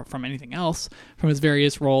before from anything else, from his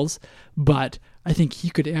various roles. But I think he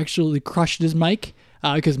could actually crush it as Mike,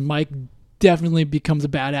 because Mike definitely becomes a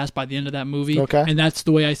badass by the end of that movie. Okay. And that's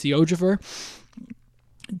the way I see Ejiofor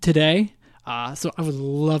today. So I would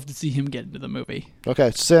love to see him get into the movie.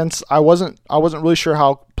 Okay, since I wasn't really sure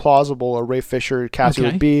how plausible a Ray Fisher casting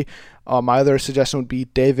would be, my other suggestion would be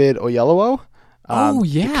David Oyelowo.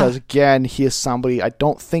 Because again, he is somebody I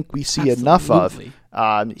don't think we see enough of.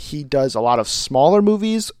 He does a lot of smaller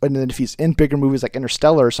movies, and then if he's in bigger movies like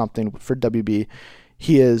Interstellar or something for WB,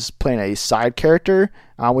 he is playing a side character,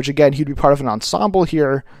 which again, he'd be part of an ensemble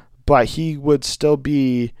here, but he would still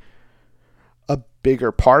be a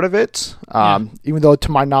bigger part of it. Even though,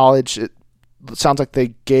 to my knowledge, it sounds like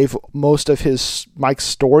they gave most of Mike's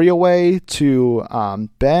story away to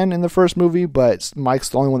Ben in the first movie, but Mike's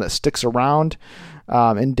the only one that sticks around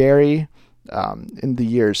in Derry in the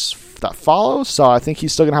years that follow. So I think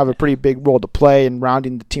he's still going to have a pretty big role to play in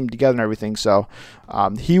rounding the team together and everything. So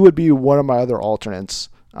he would be one of my other alternates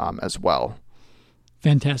as well.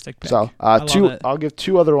 Fantastic pick. So I'll give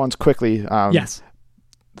two other ones quickly. Yes.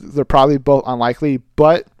 They're probably both unlikely,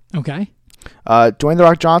 but okay. Dwayne "The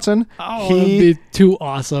Rock" Johnson. Oh, that'd be too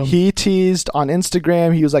awesome. He teased on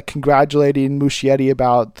Instagram. He was like congratulating Muschietti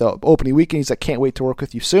about the opening weekend. He's like, "Can't wait to work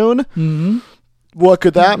with you soon." What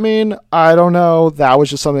could that mean? I don't know. That was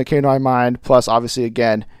just something that came to my mind. Plus, obviously,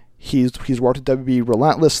 again, he's worked at WB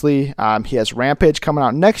relentlessly. He has Rampage coming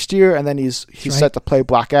out next year, and then he's set to play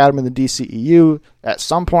Black Adam in the DCEU at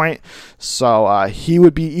some point. So he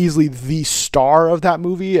would be easily the star of that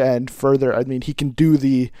movie. And further, I mean, he can do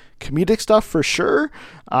the comedic stuff for sure.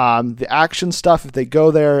 The action stuff, if they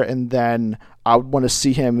go there, and then I would want to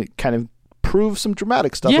see him kind of prove some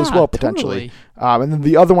dramatic stuff as well, potentially. Totally. And then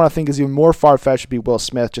the other one I think is even more far-fetched would be Will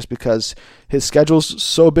Smith, just because his schedule's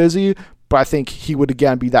so busy. But I think he would,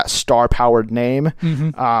 again, be that star-powered name.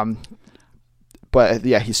 But,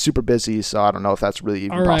 yeah, he's super busy, so I don't know if that's really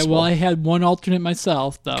even possible. All right, well, I had one alternate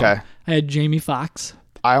myself, though. Okay. I had Jamie Foxx.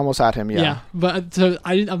 I almost had him, yeah. Yeah, but so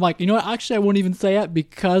I'm like, you know what? Actually, I won't even say it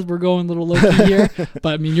because we're going a little low-key here.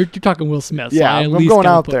 But, I mean, you're talking Will Smith, so yeah, I at least going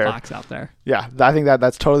out put there. Fox out there. Yeah, I think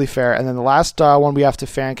that's totally fair. And then the last one we have to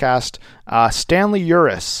fan cast, Stanley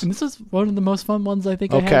Uris. And this is one of the most fun ones I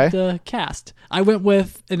think I had to cast. I went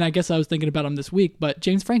with, and I guess I was thinking about him this week, but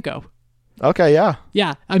James Franco. Okay, yeah.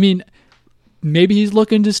 Yeah, I mean, maybe he's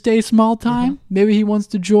looking to stay small time. Maybe he wants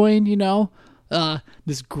to join,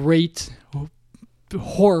 this great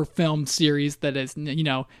horror film series that is,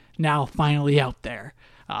 now finally out there.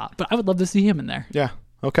 But I would love to see him in there. Yeah.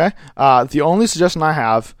 Okay. The only suggestion I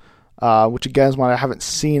have, which again is one I haven't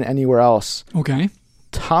seen anywhere else. Okay.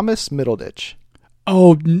 Thomas Middleditch.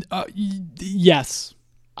 Oh, yes.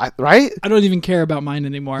 Right? I don't even care about mine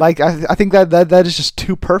anymore. Like, I think that is just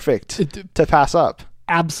too perfect to pass up.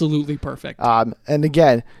 Absolutely perfect. And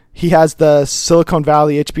again, he has the Silicon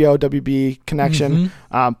Valley HBO WB connection.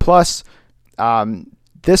 Plus,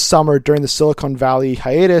 this summer during the Silicon Valley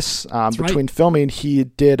hiatus between filming, he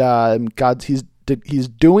did he's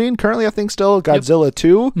doing currently, I think, still Godzilla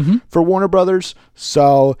 2 for Warner Brothers.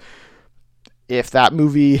 So if that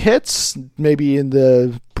movie hits, maybe in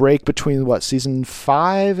the break between season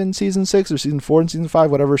 5 and season 6, or season 4 and season 5,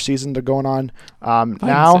 whatever season they're going on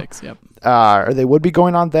now, 6, yep. Or they would be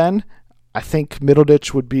going on then, I think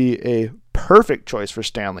Middleditch would be a perfect choice for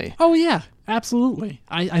Stanley. Oh yeah, absolutely.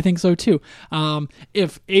 I think so too.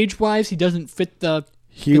 If age-wise he doesn't fit the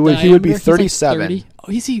he would be 37. Like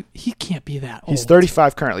oh, he can't be that old. He's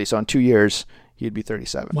 35 currently, so in 2 years he'd be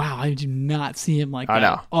 37. Wow, I do not see him like that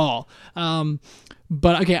know. at all.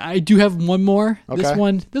 But okay, I do have one more. Okay.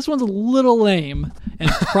 This one's a little lame and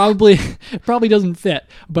probably doesn't fit.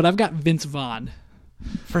 But I've got Vince Vaughn.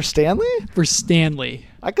 For Stanley? For Stanley.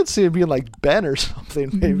 I could see it being like Ben or something,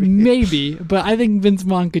 maybe. Maybe, but I think Vince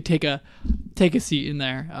Vaughn could take a seat in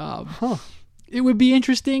there. It would be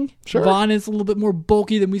interesting. Sure. Vaughn is a little bit more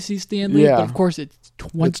bulky than we see Stanley, but of course it's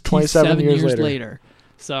 27 years later.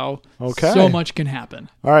 So, so much can happen.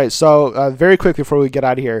 All right, so very quickly before we get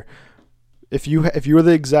out of here, if you were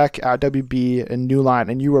the exec at WB and New Line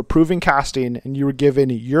and you were approving casting and you were given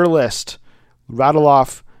your list, rattle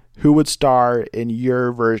off who would star in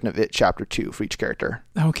your version of It Chapter 2 for each character.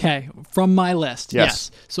 Okay, from my list,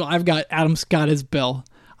 yes. So I've got Adam Scott as Bill.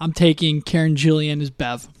 I'm taking Karen Gillian as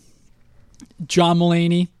Bev. John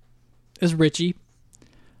Mulaney as Richie.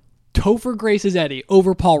 Topher Grace as Eddie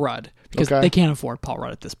over Paul Rudd. Because they can't afford Paul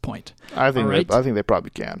Rudd at this point. I think they probably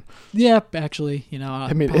can. Yeah, actually,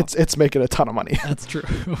 it's making a ton of money. That's true.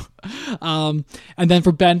 And then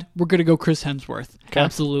for Ben, we're gonna go Chris Hemsworth. Okay.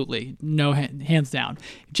 Absolutely, no hands down.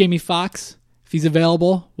 Jamie Foxx, if he's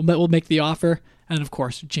available, we'll make the offer. And of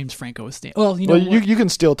course, James Franco is staying. Well, you can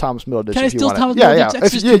steal Thomas Middleditch. Can if I steal you want Thomas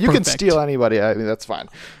Middleditch? Yeah, you can steal anybody. I mean, that's fine.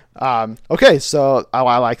 Okay, so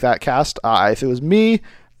I like that cast. If it was me,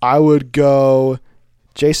 I would go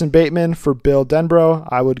Jason Bateman for Bill Denbrough.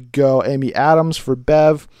 I would go Amy Adams for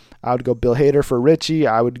Bev. I would go Bill Hader for Richie.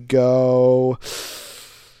 I would go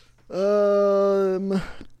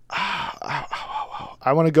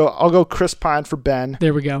I'll go Chris Pine for Ben.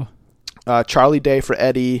 There we go. Charlie Day for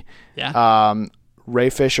Eddie. Yeah. Ray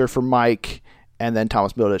Fisher for Mike, and then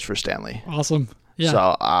Thomas Middleditch for Stanley. Awesome. Yeah.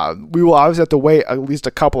 So we will obviously have to wait at least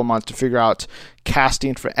a couple of months to figure out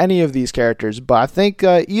casting for any of these characters, but I think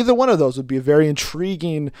either one of those would be a very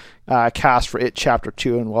intriguing cast for It Chapter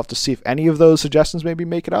 2, and we'll have to see if any of those suggestions maybe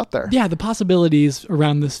make it out there. Yeah, the possibilities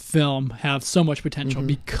around this film have so much potential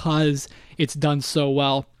because it's done so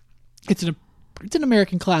well. It's an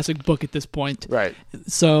American classic book at this point. Right.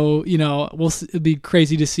 So, it'll be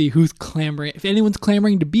crazy to see who's clamoring, if anyone's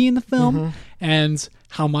clamoring to be in the film, and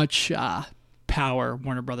how much power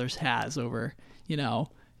Warner Brothers has over,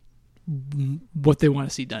 what they want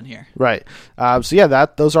to see done here. Right.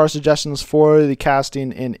 Those are our suggestions for the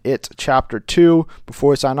casting in It Chapter 2. Before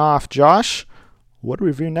we sign off, Josh, what are we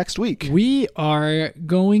reviewing next week? We are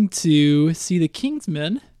going to see The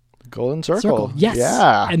Kingsman. Golden Circle. Yes.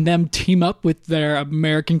 Yeah. And them team up with their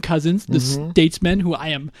American cousins, the Statesmen, who I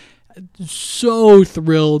am so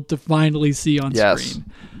thrilled to finally see on screen.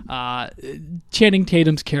 Channing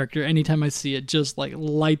Tatum's character, anytime I see it, just like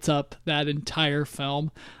lights up that entire film.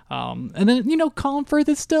 And then, Colin Firth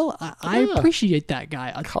is still, I appreciate that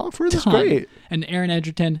guy. Colin Firth is great. And Taron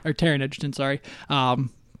Egerton, sorry.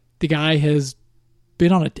 The guy has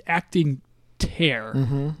been on an acting tear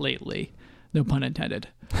lately. No pun intended.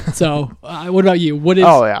 So, what about you?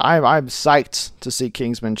 I'm psyched to see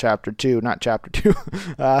Kingsman Chapter 2, not Chapter 2,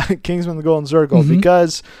 Kingsman the Golden Circle,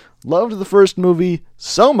 because loved the first movie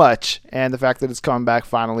so much, and the fact that it's coming back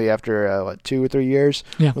finally after 2 or 3 years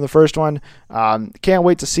from the first one. Can't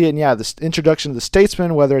wait to see it. And this introduction to the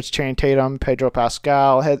Statesman, whether it's Channing Tatum, Pedro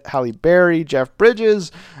Pascal, Halle Berry, Jeff Bridges,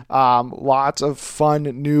 lots of fun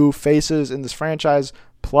new faces in this franchise,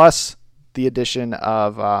 plus the addition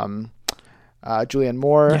of Julianne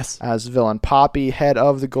Moore as villain Poppy, head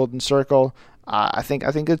of the Golden Circle. I think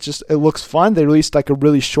it looks fun. They released like a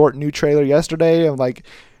really short new trailer yesterday, and like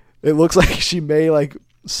it looks like she may like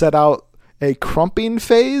set out a crumping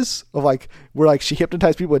phase of like where like she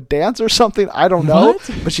hypnotized people with dance or something. I don't know,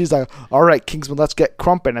 but she's like, "All right, Kingsman, let's get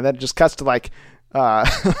crumping," and then it just cuts to like.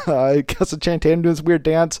 It cuts to Channing Tatum doing this weird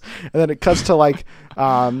dance, and then it cuts to like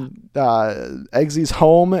Eggsy's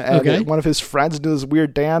home, and one of his friends do this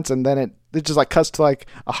weird dance, and then it just like cuts to like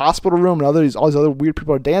a hospital room, and all these other weird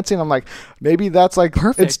people are dancing. I'm like, maybe that's like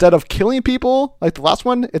perfect. Instead of killing people like the last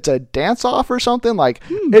one, it's a dance off or something. Like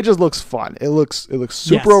it just looks fun. It looks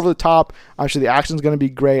super over the top. I'm sure the action's going to be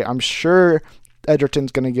great. I'm sure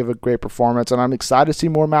Edgerton's going to give a great performance, and I'm excited to see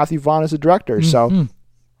more Matthew Vaughn as a director. So.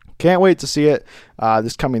 Can't wait to see it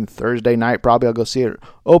this coming Thursday night. Probably I'll go see it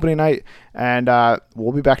opening night. And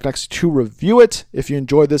we'll be back next to review it. If you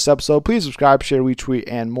enjoyed this episode, please subscribe, share, retweet,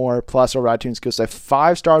 and more. Plus, over iTunes, give us a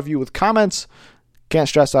 5-star review with comments. Can't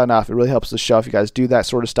stress that enough. It really helps the show if you guys do that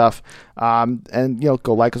sort of stuff. And,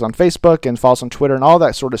 go like us on Facebook and follow us on Twitter and all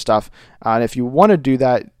that sort of stuff. And if you want to do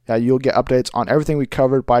that, you'll get updates on everything we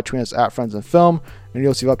covered by tweeting us at Friends in Film. And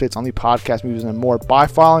you'll see updates on the podcast, movies, and more by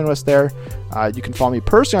following us there. You can follow me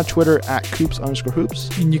personally on Twitter at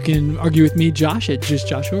Coops_Hoops. And you can argue with me, Josh, at just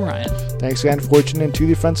Joshua Ryan. Thanks again for tuning in to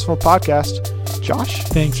the Friends in Film podcast. Josh.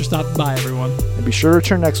 Thanks for stopping by, everyone. And be sure to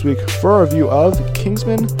return next week for a review of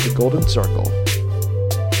Kingsman: The Golden Circle.